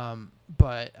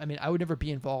 But I mean, I would never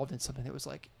be involved in something that was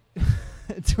like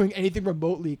doing anything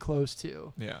remotely close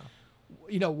to,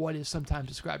 you know, what is sometimes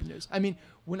described in news. I mean,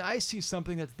 when I see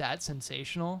something that's that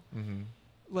sensational,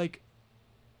 like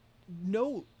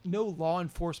no law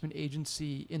enforcement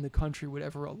agency in the country would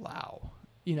ever allow,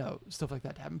 you know, stuff like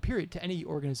that to happen, period, to any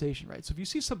organization, right? So if you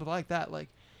see something like that, like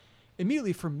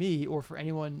immediately for me or for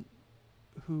anyone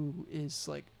who is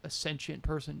like a sentient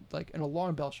person, like an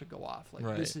alarm bell should go off.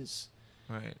 Like this is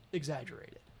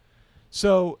exaggerated.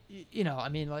 So, you know, I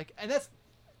mean, like, and that's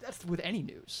with any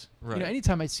news. You know,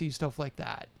 anytime I see stuff like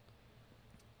that,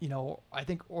 you know, I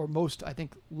think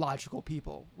logical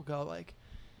people will go like,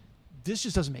 this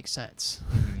just doesn't make sense.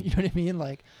 You know what I mean?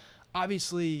 Like,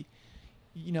 obviously,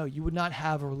 you know, you would not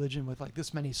have a religion with like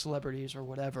this many celebrities or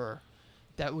whatever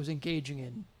that was engaging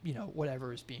in, you know,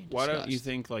 whatever is being discussed. Why don't you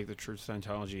think like the Church of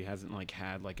Scientology hasn't like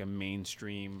had like a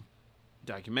mainstream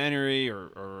documentary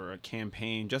or a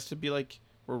campaign just to be like,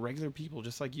 we're regular people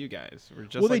just like you guys? We're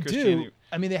just like they do.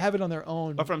 I mean, they have it on their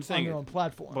own. That's what I'm saying. On their own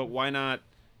platform. But why not,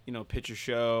 you know, pitch a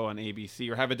show on ABC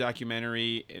or have a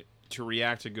documentary to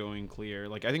react to Going Clear?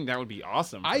 Like, I think that would be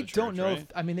awesome. I don't know if,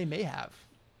 I mean, they may have.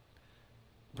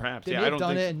 Perhaps. They may have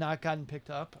done it and not gotten picked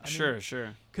up. I mean, sure. Sure.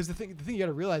 Because the thing you got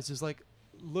to realize is like,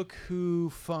 look who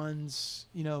funds,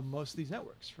 you know, most of these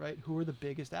networks, right? Who are the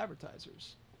biggest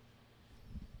advertisers?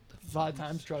 The A lot of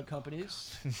times, drug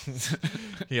companies.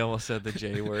 He almost said the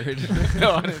J word.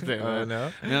 No, I didn't say that. Oh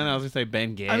no. No, I was gonna say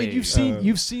Ben Gay. I mean, you've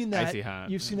seen that. Icy hot.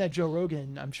 You've seen that Joe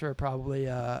Rogan, I'm sure, probably.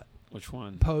 Which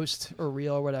one? Post or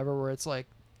reel or whatever, where it's like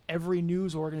every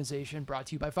news organization brought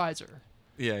to you by Pfizer.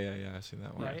 Yeah. I've seen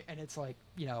that one. Right, and it's like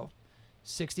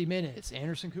 60 Minutes,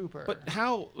 Anderson Cooper. But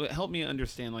help me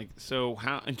understand, like, so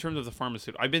how, in terms of the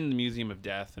pharmaceutical, I've been in the Museum of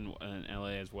Death in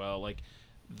LA as well. Like,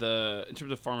 in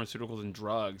terms of pharmaceuticals and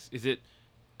drugs, is it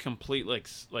complete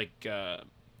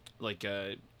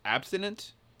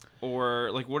abstinent,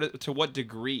 or like to what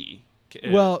degree?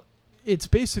 Well, it's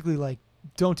basically like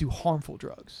don't do harmful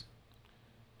drugs.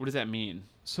 What does that mean?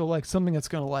 So like something that's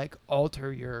going to like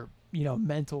alter your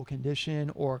mental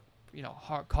condition or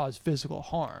cause physical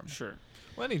harm. Sure.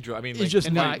 Well, any drug. I mean, it's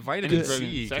just not vitamin good.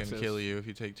 C can kill you if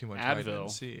you take too much Advil, vitamin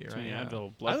C, right? Yeah.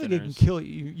 Advil, blood I don't thinners. think it can kill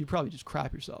you. You probably just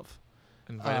crap yourself.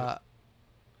 And Advil,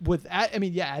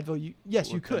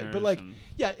 you could, but like,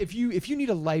 if you need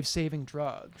a life-saving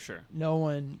drug, sure, no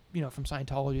one from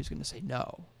Scientology is going to say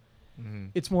no. Mm-hmm.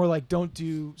 It's more like don't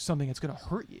do something that's going to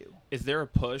hurt you. Is there a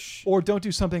push? Or don't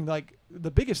do something like the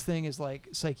biggest thing is like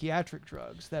psychiatric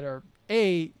drugs that are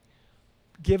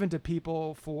given to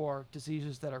people for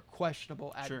diseases that are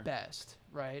questionable at best,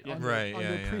 right? Yeah.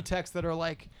 Under pretext that are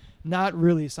like not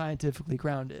really scientifically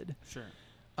grounded. Sure.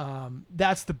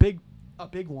 That's a big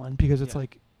one because it's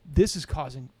like this is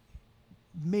causing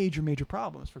major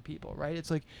problems for people, right? It's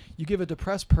like you give a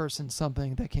depressed person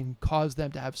something that can cause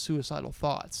them to have suicidal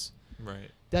thoughts.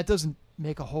 Right. That doesn't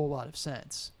make a whole lot of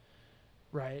sense,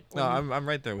 right? No, I'm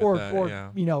right there with that.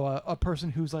 Or a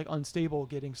person who's like unstable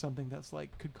getting something that's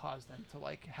like could cause them to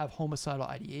like have homicidal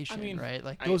ideation, right?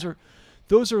 Like those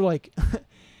are like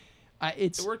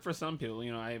it worked for some people.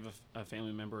 I have a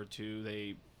family member or two.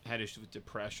 They had issues with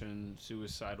depression,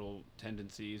 suicidal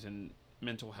tendencies, and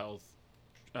mental health.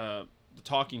 The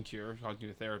talking to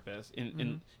a therapist,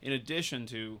 in addition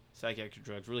to psychiatric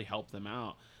drugs, really helped them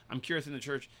out. I'm curious, in the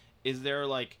church, is there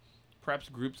like perhaps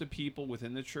groups of people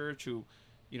within the church who,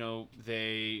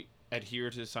 they adhere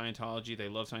to Scientology, they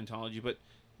love Scientology, but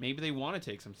maybe they want to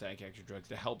take some psychiatric drugs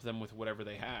to help them with whatever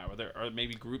they have? Are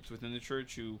maybe groups within the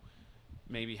church who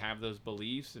maybe have those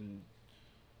beliefs? And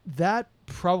that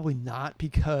probably not,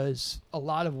 because a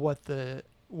lot of what the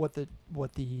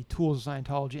tools of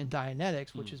Scientology and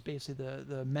Dianetics, which is basically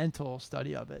the mental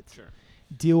study of it,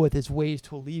 deal with is ways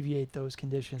to alleviate those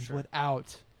conditions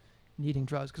without needing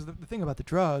drugs. Because the thing about the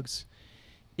drugs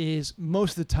is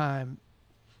most of the time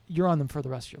you're on them for the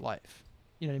rest of your life.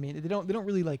 You know what I mean? They don't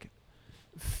really like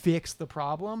fix the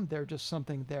problem. They're just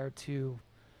something there to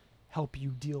help you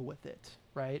deal with it,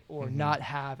 right? Or not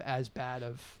have as bad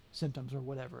of symptoms or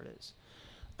whatever it is.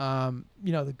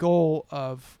 The goal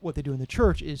of what they do in the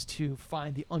church is to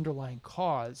find the underlying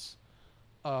cause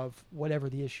of whatever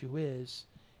the issue is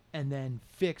and then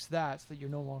fix that so that you're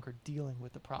no longer dealing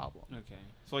with the problem. Okay.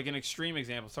 So like an extreme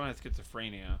example, someone has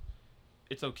schizophrenia,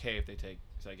 it's okay if they take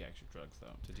psychiatric drugs,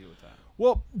 though, to deal with that.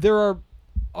 Well, there are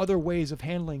other ways of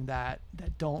handling that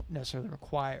don't necessarily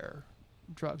require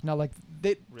drugs. Now, like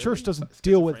church doesn't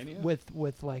deal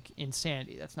with like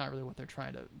insanity. That's not really what they're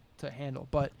trying to handle.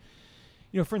 But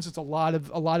for instance, a lot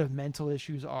of mental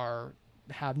issues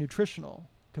have nutritional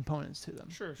components to them.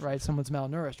 Sure. Right. Someone's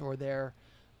malnourished, or they're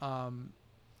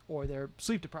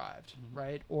sleep deprived,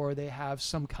 right? Or they have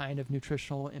some kind of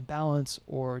nutritional imbalance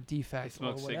or defect. They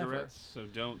smoke or whatever. cigarettes, so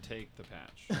don't take the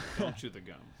patch. Don't chew the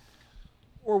gum.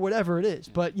 Or whatever it is.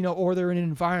 But or they're in an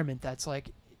environment that's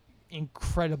like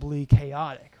incredibly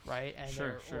chaotic, right? And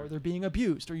or they're being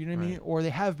abused, or what I mean, or they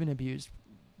have been abused.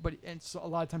 And so a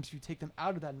lot of times if you take them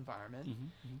out of that environment,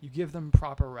 you give them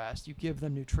proper rest, you give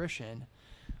them nutrition,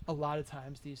 a lot of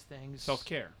times these things...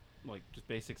 Self-care, like just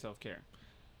basic self-care.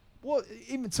 Well,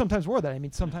 even sometimes more than that. I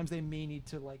mean, sometimes they may need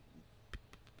to like,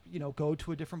 go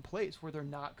to a different place where they're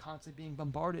not constantly being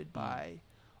bombarded by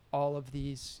all of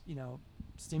these,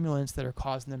 stimulants that are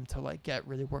causing them to like get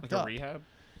really worked up. Like a rehab?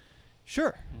 Sure.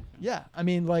 Okay. Yeah. I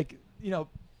mean, like,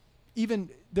 even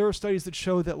there are studies that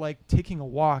show that like taking a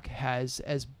walk has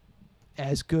as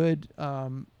good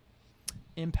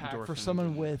impact Endorphins for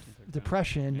someone with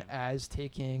depression as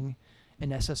taking an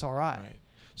SSRI. Right.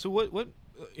 So what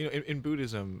in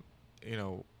Buddhism,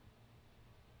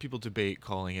 people debate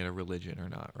calling it a religion or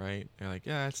not, right? They're like,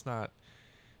 yeah, it's not,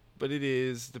 but it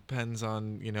is. Depends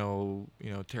on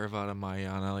Theravada,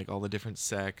 Mahayana, like all the different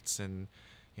sects, and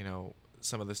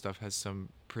some of the stuff has some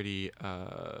pretty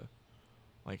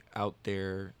like out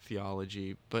there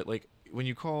theology. But like when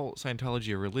you call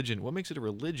Scientology a religion, what makes it a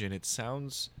religion? It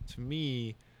sounds to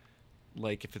me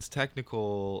like if it's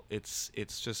technical, it's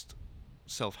just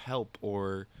self-help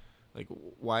or Like,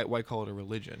 why call it a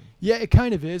religion? Yeah, it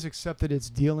kind of is, except that it's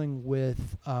dealing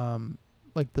with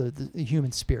like the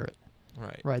human spirit.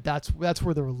 Right. That's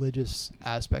where the religious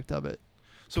aspect of it.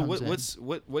 So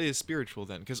what is spiritual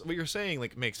then? Because what you're saying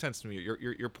like makes sense to me.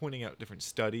 You're pointing out different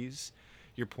studies.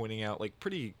 You're pointing out like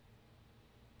pretty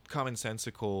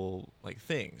commonsensical like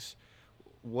things.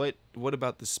 What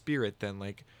about the spirit then?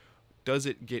 Like, does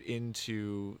it get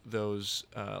into those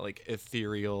like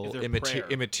ethereal,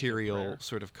 immaterial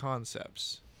sort of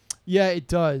concepts? Yeah, it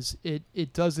does.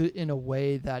 It does it in a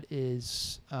way that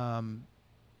is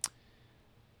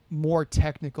more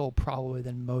technical probably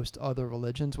than most other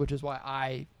religions, which is why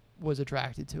I was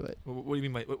attracted to it. What do you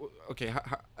mean by okay?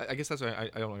 How, I guess that's why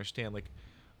I don't understand. Like,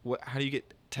 how do you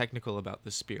get technical about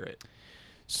the spirit?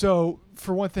 So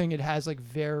for one thing, it has like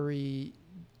very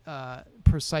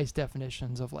precise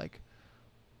definitions of like,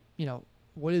 you know,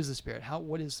 what is the spirit?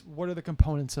 What are the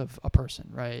components of a person,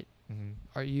 right? Mm-hmm.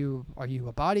 Are you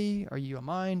a body? Are you a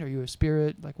mind? Are you a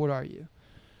spirit? Like, what are you?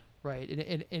 Right.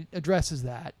 It addresses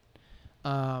that.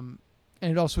 And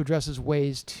it also addresses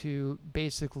ways to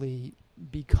basically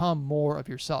become more of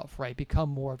yourself, right? Become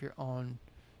more of your own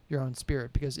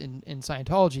spirit. Because in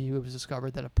Scientology, it was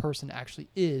discovered that a person actually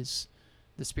is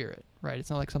the spirit, right? It's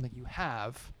not like something you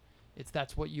have.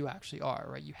 That's what you actually are,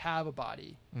 right? You have a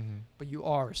body, mm-hmm. but you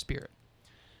are a spirit.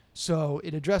 So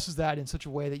it addresses that in such a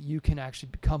way that you can actually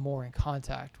become more in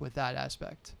contact with that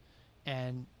aspect.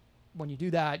 And when you do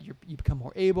that, you become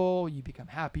more able, you become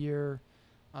happier,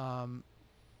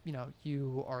 you know,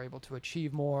 you are able to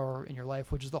achieve more in your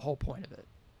life, which is the whole point of it.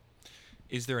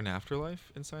 Is there an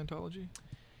afterlife in Scientology?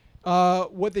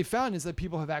 What they found is that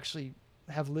people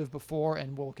have lived before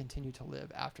and will continue to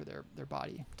live after their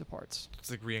body departs. It's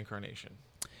like reincarnation.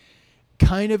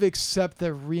 Kind of, except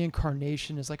that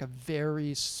reincarnation is like a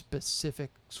very specific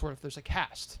sort of, there's a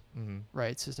caste, mm-hmm.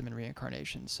 right, system in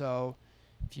reincarnation. So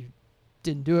if you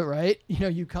didn't do it right, you know,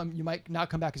 you might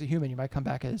not come back as a human, you might come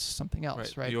back as something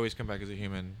else, right? You always come back as a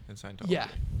human in Scientology. Yeah,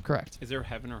 correct. Is there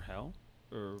heaven or hell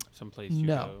or someplace you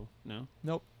go? No?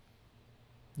 Nope.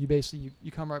 You basically,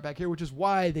 you come right back here, which is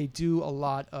why they do a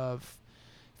lot of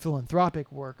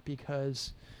philanthropic work,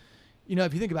 because, you know,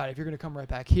 if you think about it, if you're going to come right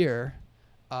back here,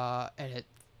 and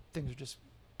things are just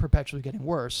perpetually getting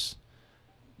worse,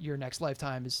 your next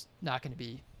lifetime is not going to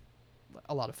be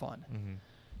a lot of fun. Mm-hmm.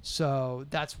 So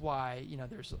that's why, you know,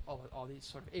 there's all these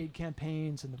sort of aid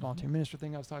campaigns and the volunteer minister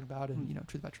thing I was talking about, and, you know,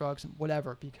 Truth About Drugs and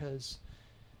whatever, because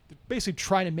they're basically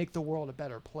trying to make the world a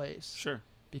better place. Sure.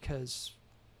 Because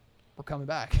we're coming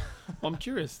back. Well, I'm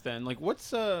curious then, like,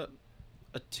 what's a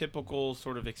typical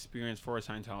sort of experience for a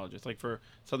Scientologist? Like for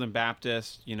Southern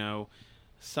Baptist, you know,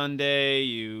 Sunday,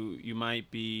 you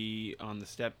might be on the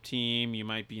step team, you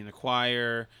might be in the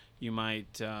choir, you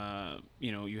might,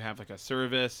 you know, you have like a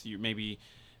service, maybe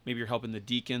you're helping the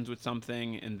deacons with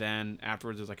something, and then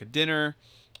afterwards there's like a dinner.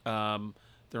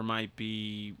 There might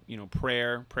be, you know,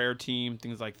 prayer team,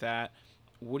 things like that.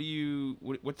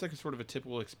 What's like a sort of a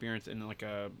typical experience in like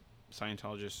a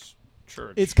Scientologist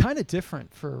church? It's kind of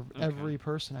different for every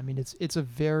person. I mean, it's a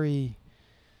very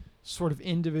sort of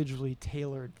individually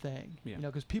tailored thing, you know,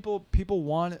 because people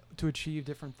want to achieve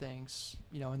different things,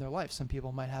 you know, in their life. Some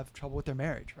people might have trouble with their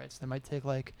marriage, right? So they might take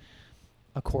like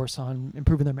a course on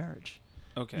improving their marriage.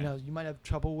 Okay. You know, you might have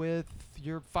trouble with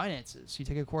your finances. You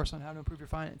take a course on how to improve your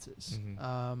finances.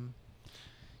 Mm-hmm.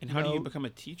 And how do you become a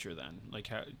teacher then? Like,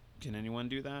 how can anyone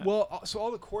do that? Well, so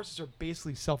all the courses are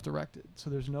basically self-directed.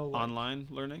 So there's no like, online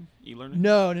learning, e-learning.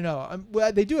 No.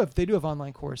 Well, they do have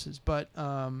online courses, but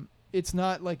it's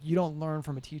not like you don't learn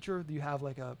from a teacher. You have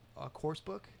like a course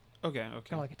book. Okay. Kind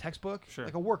of like a textbook. Sure.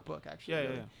 Like a workbook, actually.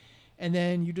 Yeah. And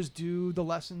then you just do the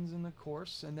lessons in the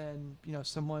course, and then, you know,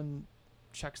 someone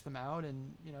checks them out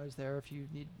and, you know, is there if you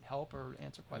need help or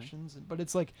answer questions. But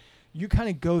it's like you kind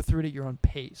of go through it at your own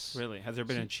pace. Really? Has there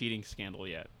been a cheating scandal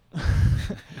yet?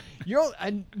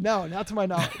 No, not to my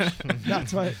knowledge.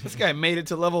 This guy made it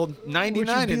to level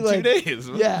 99 in like, 2 days.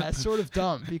 Yeah, it's sort of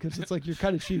dumb because it's like you're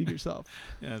kind of cheating yourself.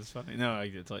 Yeah, it's funny. No,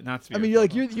 it's like not. I mean,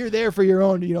 you're there for your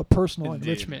own, you know, personal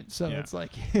enrichment. So it's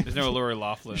like there's no Lori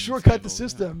Laughlin. Shortcut the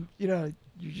system. You know,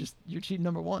 you're cheating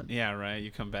number one. Yeah, right.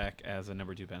 You come back as a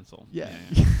number 2 pencil. Yeah.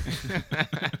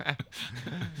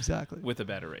 Exactly. With a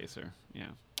bad eraser.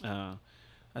 Yeah.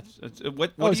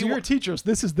 What so you're a teacher. So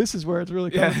this is where it's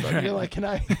really coming from. Right. You're like, can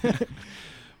I?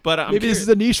 But maybe this is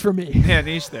a niche for me. Yeah,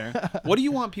 niche there. What do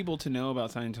you want people to know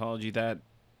about Scientology that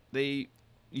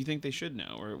you think they should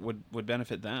know or would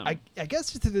benefit them? I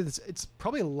guess it's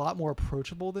probably a lot more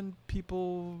approachable than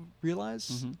people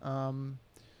realize. Mm-hmm.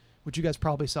 Which you guys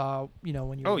probably saw, you know,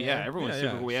 when you were there. Everyone's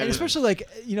super cool. And especially like,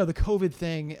 you know, the COVID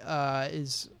thing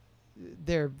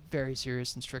they're very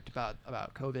serious and strict about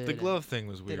COVID. The glove thing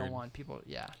was weird. They don't want people.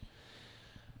 Yeah.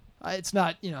 It's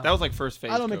not, That was like first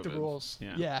phase. I don't COVID. make the rules.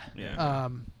 Yeah. Yeah.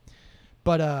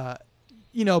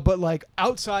 But like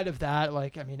outside of that,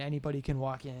 like, I mean, anybody can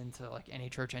walk into like any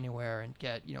church anywhere and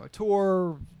get, a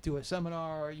tour, do a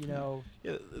seminar,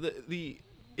 Yeah.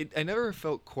 I never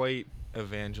felt quite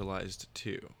evangelized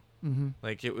too. Mm-hmm.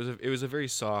 Like it was a very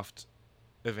soft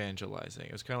evangelizing.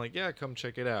 It was kind of like, yeah, come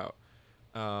check it out.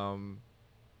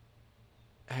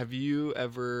 Have you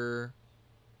ever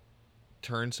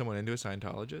turned someone into a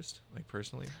Scientologist, like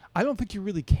personally? I don't think you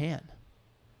really can.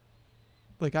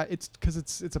 Like it's because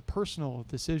it's a personal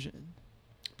decision.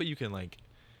 But you can like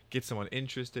get someone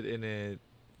interested in it.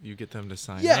 You get them to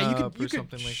sign up you could,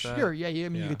 something like that. Sure, yeah. I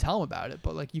mean, you could tell them about it,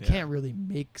 but like you can't really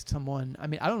make someone. I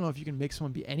mean, I don't know if you can make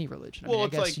someone be any religion. I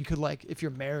guess like, you could, like, if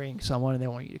you're marrying someone and they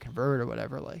want you to convert or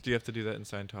whatever. Like, do you have to do that in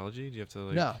Scientology? Do you have to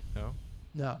like?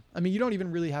 No. I mean, you don't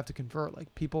even really have to convert. Like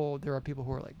there are people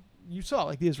who are like, you saw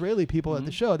like the Israeli people at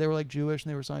the show. They were like Jewish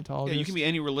and they were Scientologists. Yeah, you can be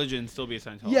any religion and still be a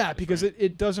Scientologist. Yeah, because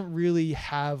it doesn't really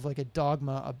have like a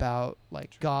dogma about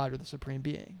like God or the supreme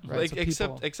being, right? Like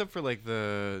so except for like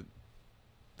the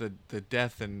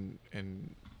death and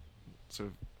sort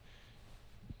of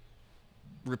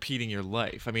repeating your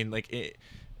life. I mean, like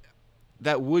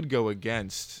that would go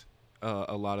against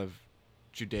a lot of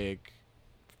Judaic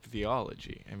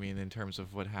theology. I mean, in terms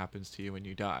of what happens to you when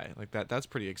you die, like that's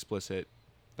pretty explicit.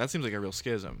 That seems like a real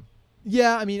schism.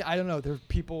 Yeah, I mean, I don't know. There are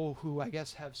people who I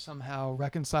guess have somehow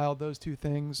reconciled those two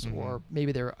things, or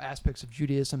maybe there are aspects of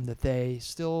Judaism that they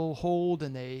still hold,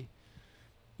 and they,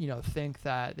 think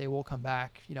that they will come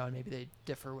back, and maybe they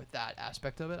differ with that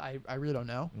aspect of it. I really don't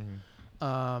know.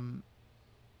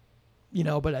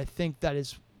 But I think that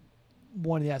is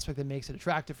one of the aspects that makes it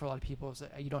attractive for a lot of people, is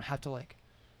that you don't have to like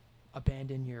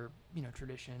abandon your,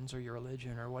 traditions or your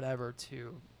religion or whatever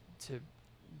to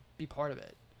be part of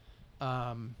it.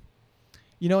 And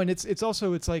it's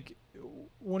also, it's like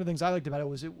one of the things I liked about it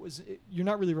was you're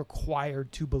not really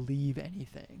required to believe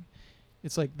anything.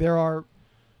 It's like there are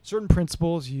certain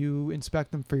principles, you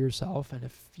inspect them for yourself, and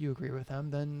if you agree with them,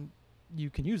 then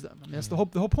you can use them. I mean, that's the whole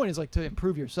point is like to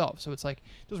improve yourself. So it's like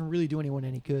it doesn't really do anyone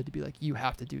any good to be like, you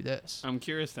have to do this. I'm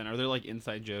curious then, are there like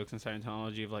inside jokes in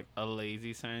Scientology of like a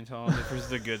lazy Scientologist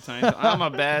versus a good Scientologist? I'm a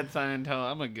bad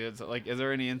Scientologist. I'm a good. Like, is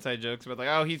there any inside jokes about like,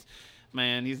 oh, he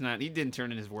didn't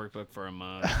turn in his workbook for a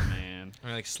month, man.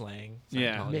 Or like slang.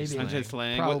 Yeah, maybe slang.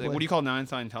 Slang. What do you call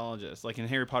non-Scientologists? Like in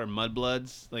Harry Potter,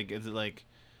 mudbloods? Like, is it like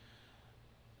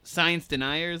science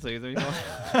deniers? Like, is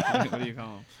that what do you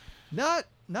call them?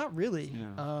 Not really.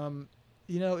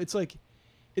 Yeah. It's like,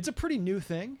 it's a pretty new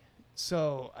thing.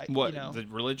 So the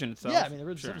religion itself? Yeah, I mean the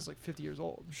religion is like 50 years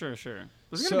old. Sure.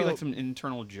 There's gonna be like some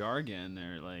internal jargon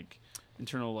or like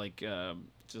internal like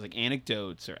just like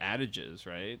anecdotes or adages,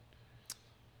 right?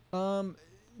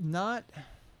 Not.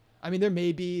 I mean, there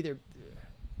may be that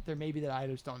I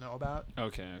just don't know about.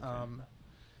 Okay.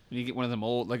 When you get one of them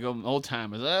old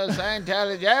timers,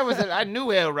 Scientology, I knew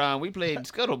Elron. We played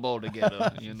Scuttleball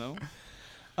together,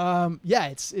 Yeah,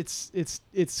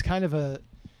 it's kind of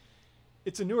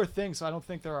it's a newer thing, so I don't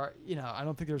think there are, I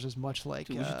don't think there's as much like.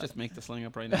 Dude, we should just make the slang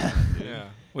up right now. Yeah.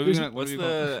 What's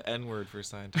the N word for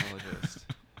Scientologist?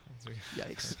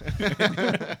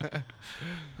 Yikes.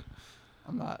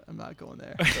 I'm not going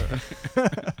there.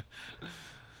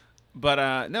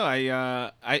 But no,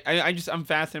 I'm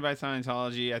fascinated by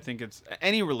Scientology. I think it's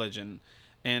any religion,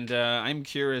 and I'm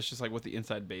curious just like what the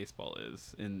inside baseball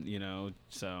is, and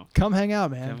so come hang out,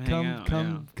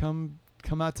 man.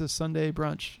 Come out to Sunday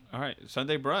brunch. All right,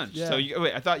 Sunday brunch. Yeah. So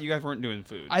wait, I thought you guys weren't doing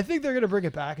food. I think they're gonna bring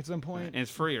it back at some point. And it's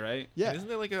free, right? Yeah. And isn't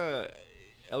there like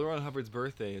L. Ron Hubbard's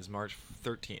birthday is March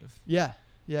 13th? Yeah.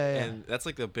 And that's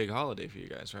like the big holiday for you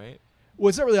guys, right? Well,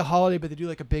 it's not really a holiday, but they do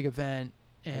like a big event.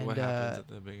 And what happens at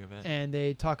the big event? And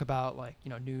they talk about like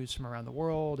news from around the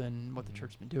world and what the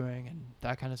church's been doing and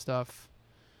that kind of stuff.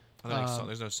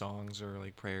 There's no songs or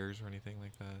like prayers or anything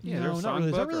like that. Yeah, no, not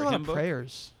really. There's not really a lot of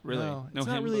prayers. Really? No, it's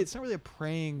not really. It's not really a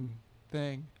praying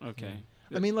thing. Okay.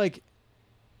 I mean, like,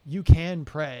 you can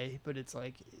pray, but it's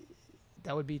like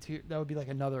that would be like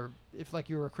another. If like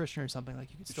you were a Christian or something,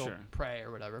 like you could still pray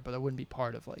or whatever, but that wouldn't be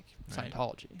part of like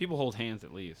Scientology. People hold hands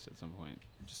at least at some point.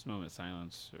 Just a moment of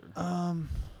silence. Or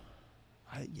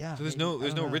yeah. So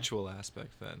there's no ritual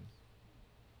aspect then.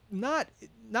 Not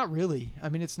really. I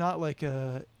mean, it's not like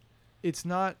it's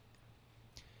not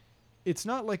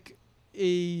like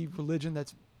a religion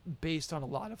that's based on a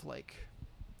lot of like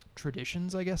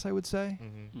traditions, I guess I would say.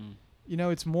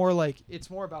 It's more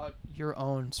about your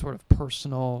own sort of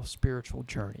personal spiritual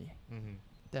journey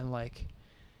than like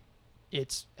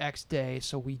it's X day,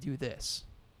 so we do this.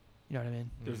 You know what I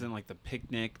mean? There isn't like the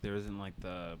picnic. There isn't like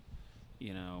the,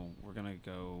 we're gonna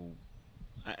go.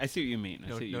 I see what you mean.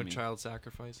 No child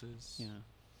sacrifices. Yeah.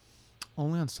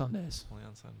 Only on Sundays.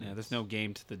 Yeah, there's no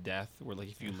game to the death where like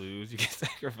if you lose you get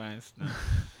sacrificed. No.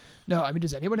 No, I mean,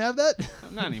 does anyone have that?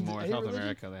 Not anymore. South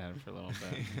America, they had it for a little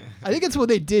bit. I think it's what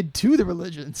they did to the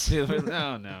religions. No.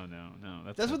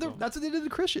 That's what they did to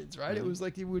Christians, right? It was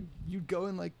like you'd go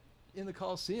in like in the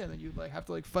Colosseum and you'd like have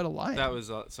to like fight a lion. That was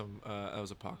that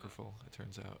was apocryphal. It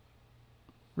turns out.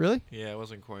 Really? Yeah, it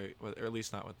wasn't quite, or at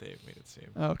least not what they made it seem.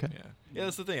 Oh, okay. Yeah,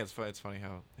 that's the thing. It's funny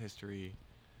how history.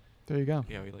 There you go.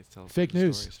 Yeah, we like to tell fake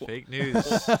news. Stories. Fake news.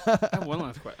 I have one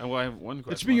last question. Well, I have one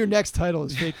question. It should be your next title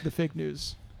is the fake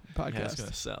news podcast. Yeah, it's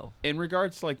gonna sell. In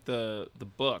regards to like the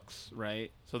books,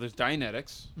 right? So there's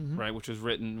Dianetics, right, which was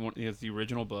written as the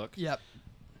original book. Yep.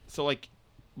 So like,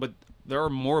 but there are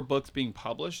more books being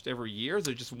published every year. Or is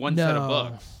there just one set of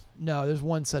books? No, there's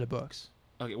one set of books.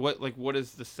 Okay, what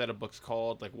is the set of books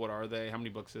called? Like, what are they? How many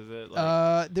books is it?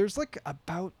 Like, there's like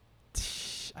about,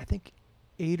 I think,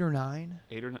 8 or 9.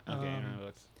 8 or 9. Okay, 8 or 9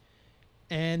 books.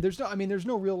 And there's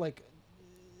no real like.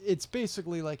 It's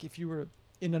basically like if you were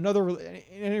in any other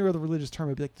religious term,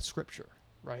 it'd be like the scripture,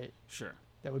 right? Sure.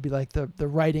 That would be like the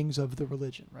writings of the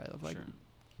religion, right? Of like sure.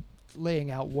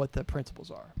 laying out what the principles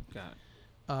are. Got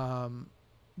it.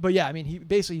 But yeah, I mean,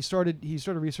 he started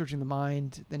researching the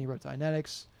mind. Then he wrote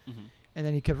Dianetics. Mm-hmm. And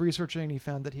then he kept researching, and he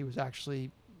found that he was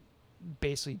actually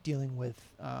basically dealing with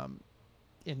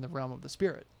in the realm of the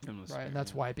spirit, right? And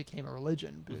that's why it became a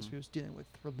religion, because he was dealing with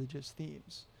religious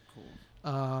themes. Cool.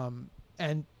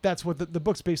 And that's what the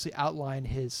books basically outline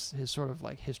his sort of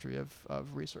like history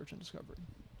of research and discovery.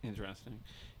 Interesting.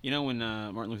 When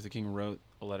Martin Luther King wrote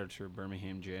a letter to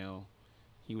Birmingham jail,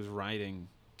 he was writing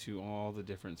to all the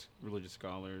different religious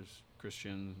scholars,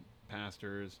 Christian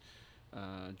pastors,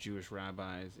 Jewish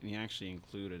rabbis, and he actually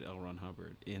included L. Ron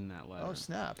Hubbard in that letter. Oh,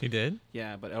 snap. He did?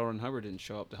 Yeah, but L. Ron Hubbard didn't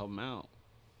show up to help him out.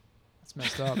 That's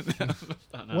messed up.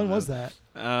 When was that?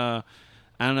 I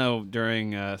don't know,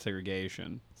 during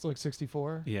segregation. It's like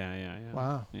 64? Yeah.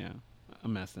 Wow. Yeah.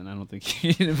 I'm messing. I don't think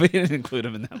he didn't include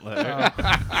him in that letter.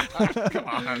 Oh. Come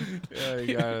on. Yeah,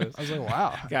 you got it. I was like,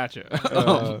 wow.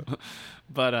 Gotcha.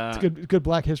 But it's good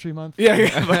Black History Month.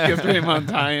 Yeah, Black History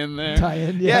Month tie-in there.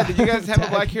 Tie-in, yeah. Did you guys have a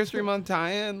Black History Month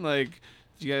tie-in? Like,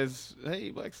 did you guys, hey,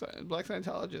 Black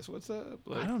Scientologists, what's up?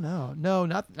 Like, I don't know. No,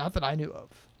 not that I knew of.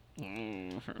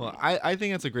 Well, I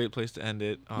think that's a great place to end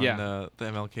it on the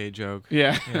MLK joke.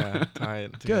 Yeah. Yeah, tie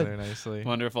it together nicely.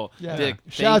 Wonderful. Yeah. Dick,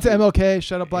 shout out to MLK.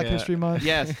 Shout out Black History Month.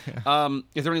 Yes.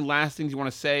 Is there any last things you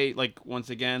want to say? Like, once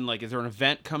again, like, is there an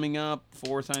event coming up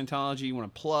for Scientology you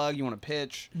want to plug, you want to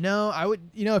pitch? No, I would,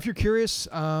 if you're curious,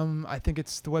 I think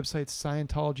it's the website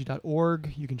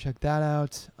Scientology.org. You can check that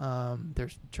out.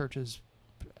 There's churches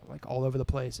like all over the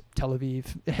place. Tel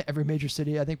Aviv, every major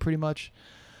city, I think pretty much.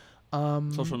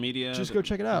 Social media. Just go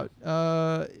check it out.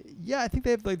 I think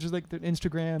they have like just like their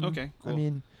Instagram. Okay, cool. I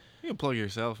mean, you can plug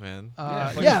yourself, man. When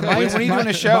are you doing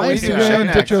a show? My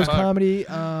Instagram, Dick Joe's Comedy.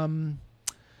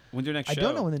 When's your next show? I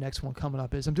don't know when the next one coming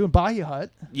up is. I'm doing Bahia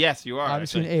Hut. Yes, you are.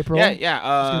 Obviously in April. Yeah. It's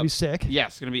gonna be sick.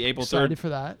 Yes, it's gonna be April 3rd. Excited for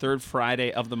that. Third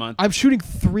Friday of the month. I'm shooting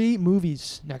 3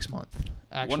 movies next month.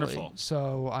 Actually. Wonderful.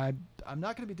 So I'm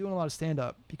not gonna be doing a lot of stand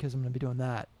up because I'm gonna be doing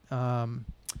that.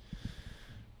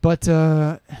 But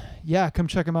come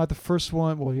check them out. The first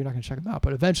one, well, you're not going to check them out,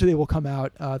 but eventually they will come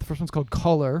out. The first one's called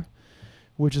Color,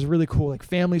 which is a really cool like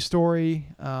family story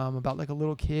about like a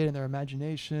little kid and their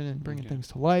imagination and bringing things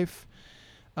to life.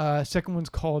 Second one's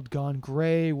called Gone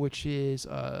Gray, which is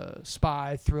a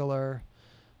spy thriller.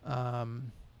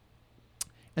 And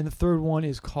the third one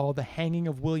is called The Hanging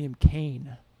of William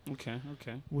Kane. Okay.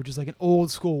 Which is like an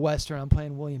old school Western. I'm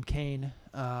playing William Kane.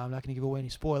 I'm not going to give away any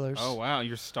spoilers. Oh, wow.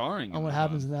 You're starring. On what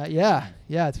happens in that. Yeah,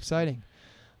 it's exciting.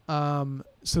 So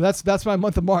that's my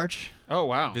month of March. Oh,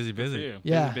 wow. Busy.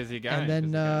 Yeah. Busy guy.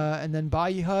 And then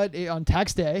Bahia Hut on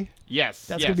tax day. Yes.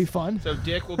 That's going to be fun. So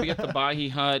Dick will be at the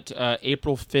Bahia Hut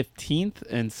April 15th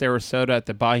in Sarasota at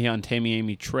the Bahia on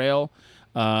Tamiami Trail.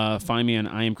 Find me on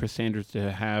I Am Chris Sanders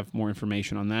to have more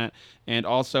information on that. And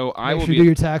also, I will make sure you do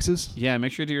your taxes. Yeah,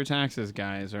 make sure you do your taxes,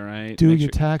 guys. All right. Do your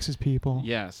taxes, people.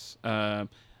 Yes.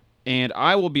 And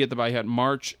I will be at the Bahia Hut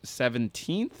March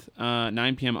 17th,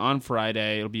 9 p.m. on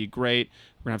Friday. It'll be great.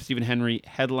 We're gonna have Stephen Henry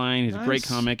headline. He's a great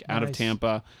comic out of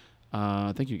Tampa.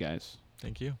 Thank you, guys.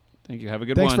 Thank you. Have a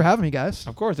good one. Thanks for having me, guys.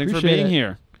 Of course. Thanks for being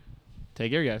here.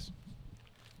 Take care, guys.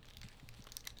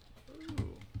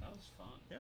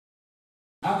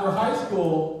 After high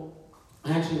school,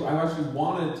 I actually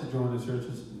wanted to join the Church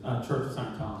of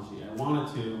Scientology. I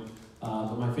wanted to,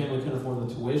 but my family couldn't afford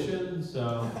the tuition,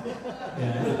 so yeah, I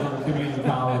ended up going to community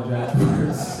college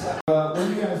afterwards. Where are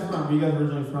you guys from? Where are you guys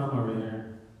originally from over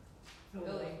here?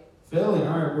 Philly. Philly,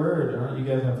 alright, word. Alright, you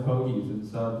guys have hoagies and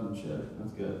subs and shit.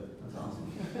 That's good. That's awesome.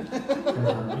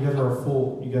 You guys are a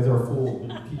fool. You guys are a fool.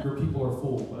 Your people are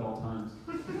full at all times.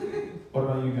 What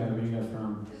about you guys? Where are you guys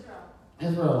from?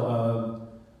 Israel.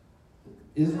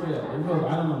 Israel.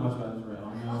 I don't know much about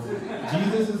Israel. You know,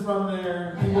 Jesus is from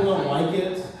there. People don't like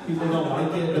it.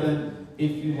 But then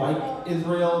if you like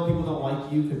Israel, people don't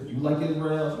like you because you like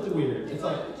Israel. It's really weird. It's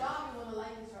like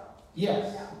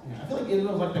yes. Yeah, I feel like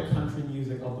Israel's like the country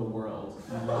music of the world.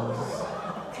 You know?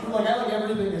 Like I like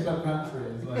everything except country.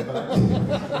 It's like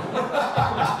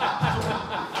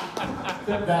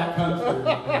except that country.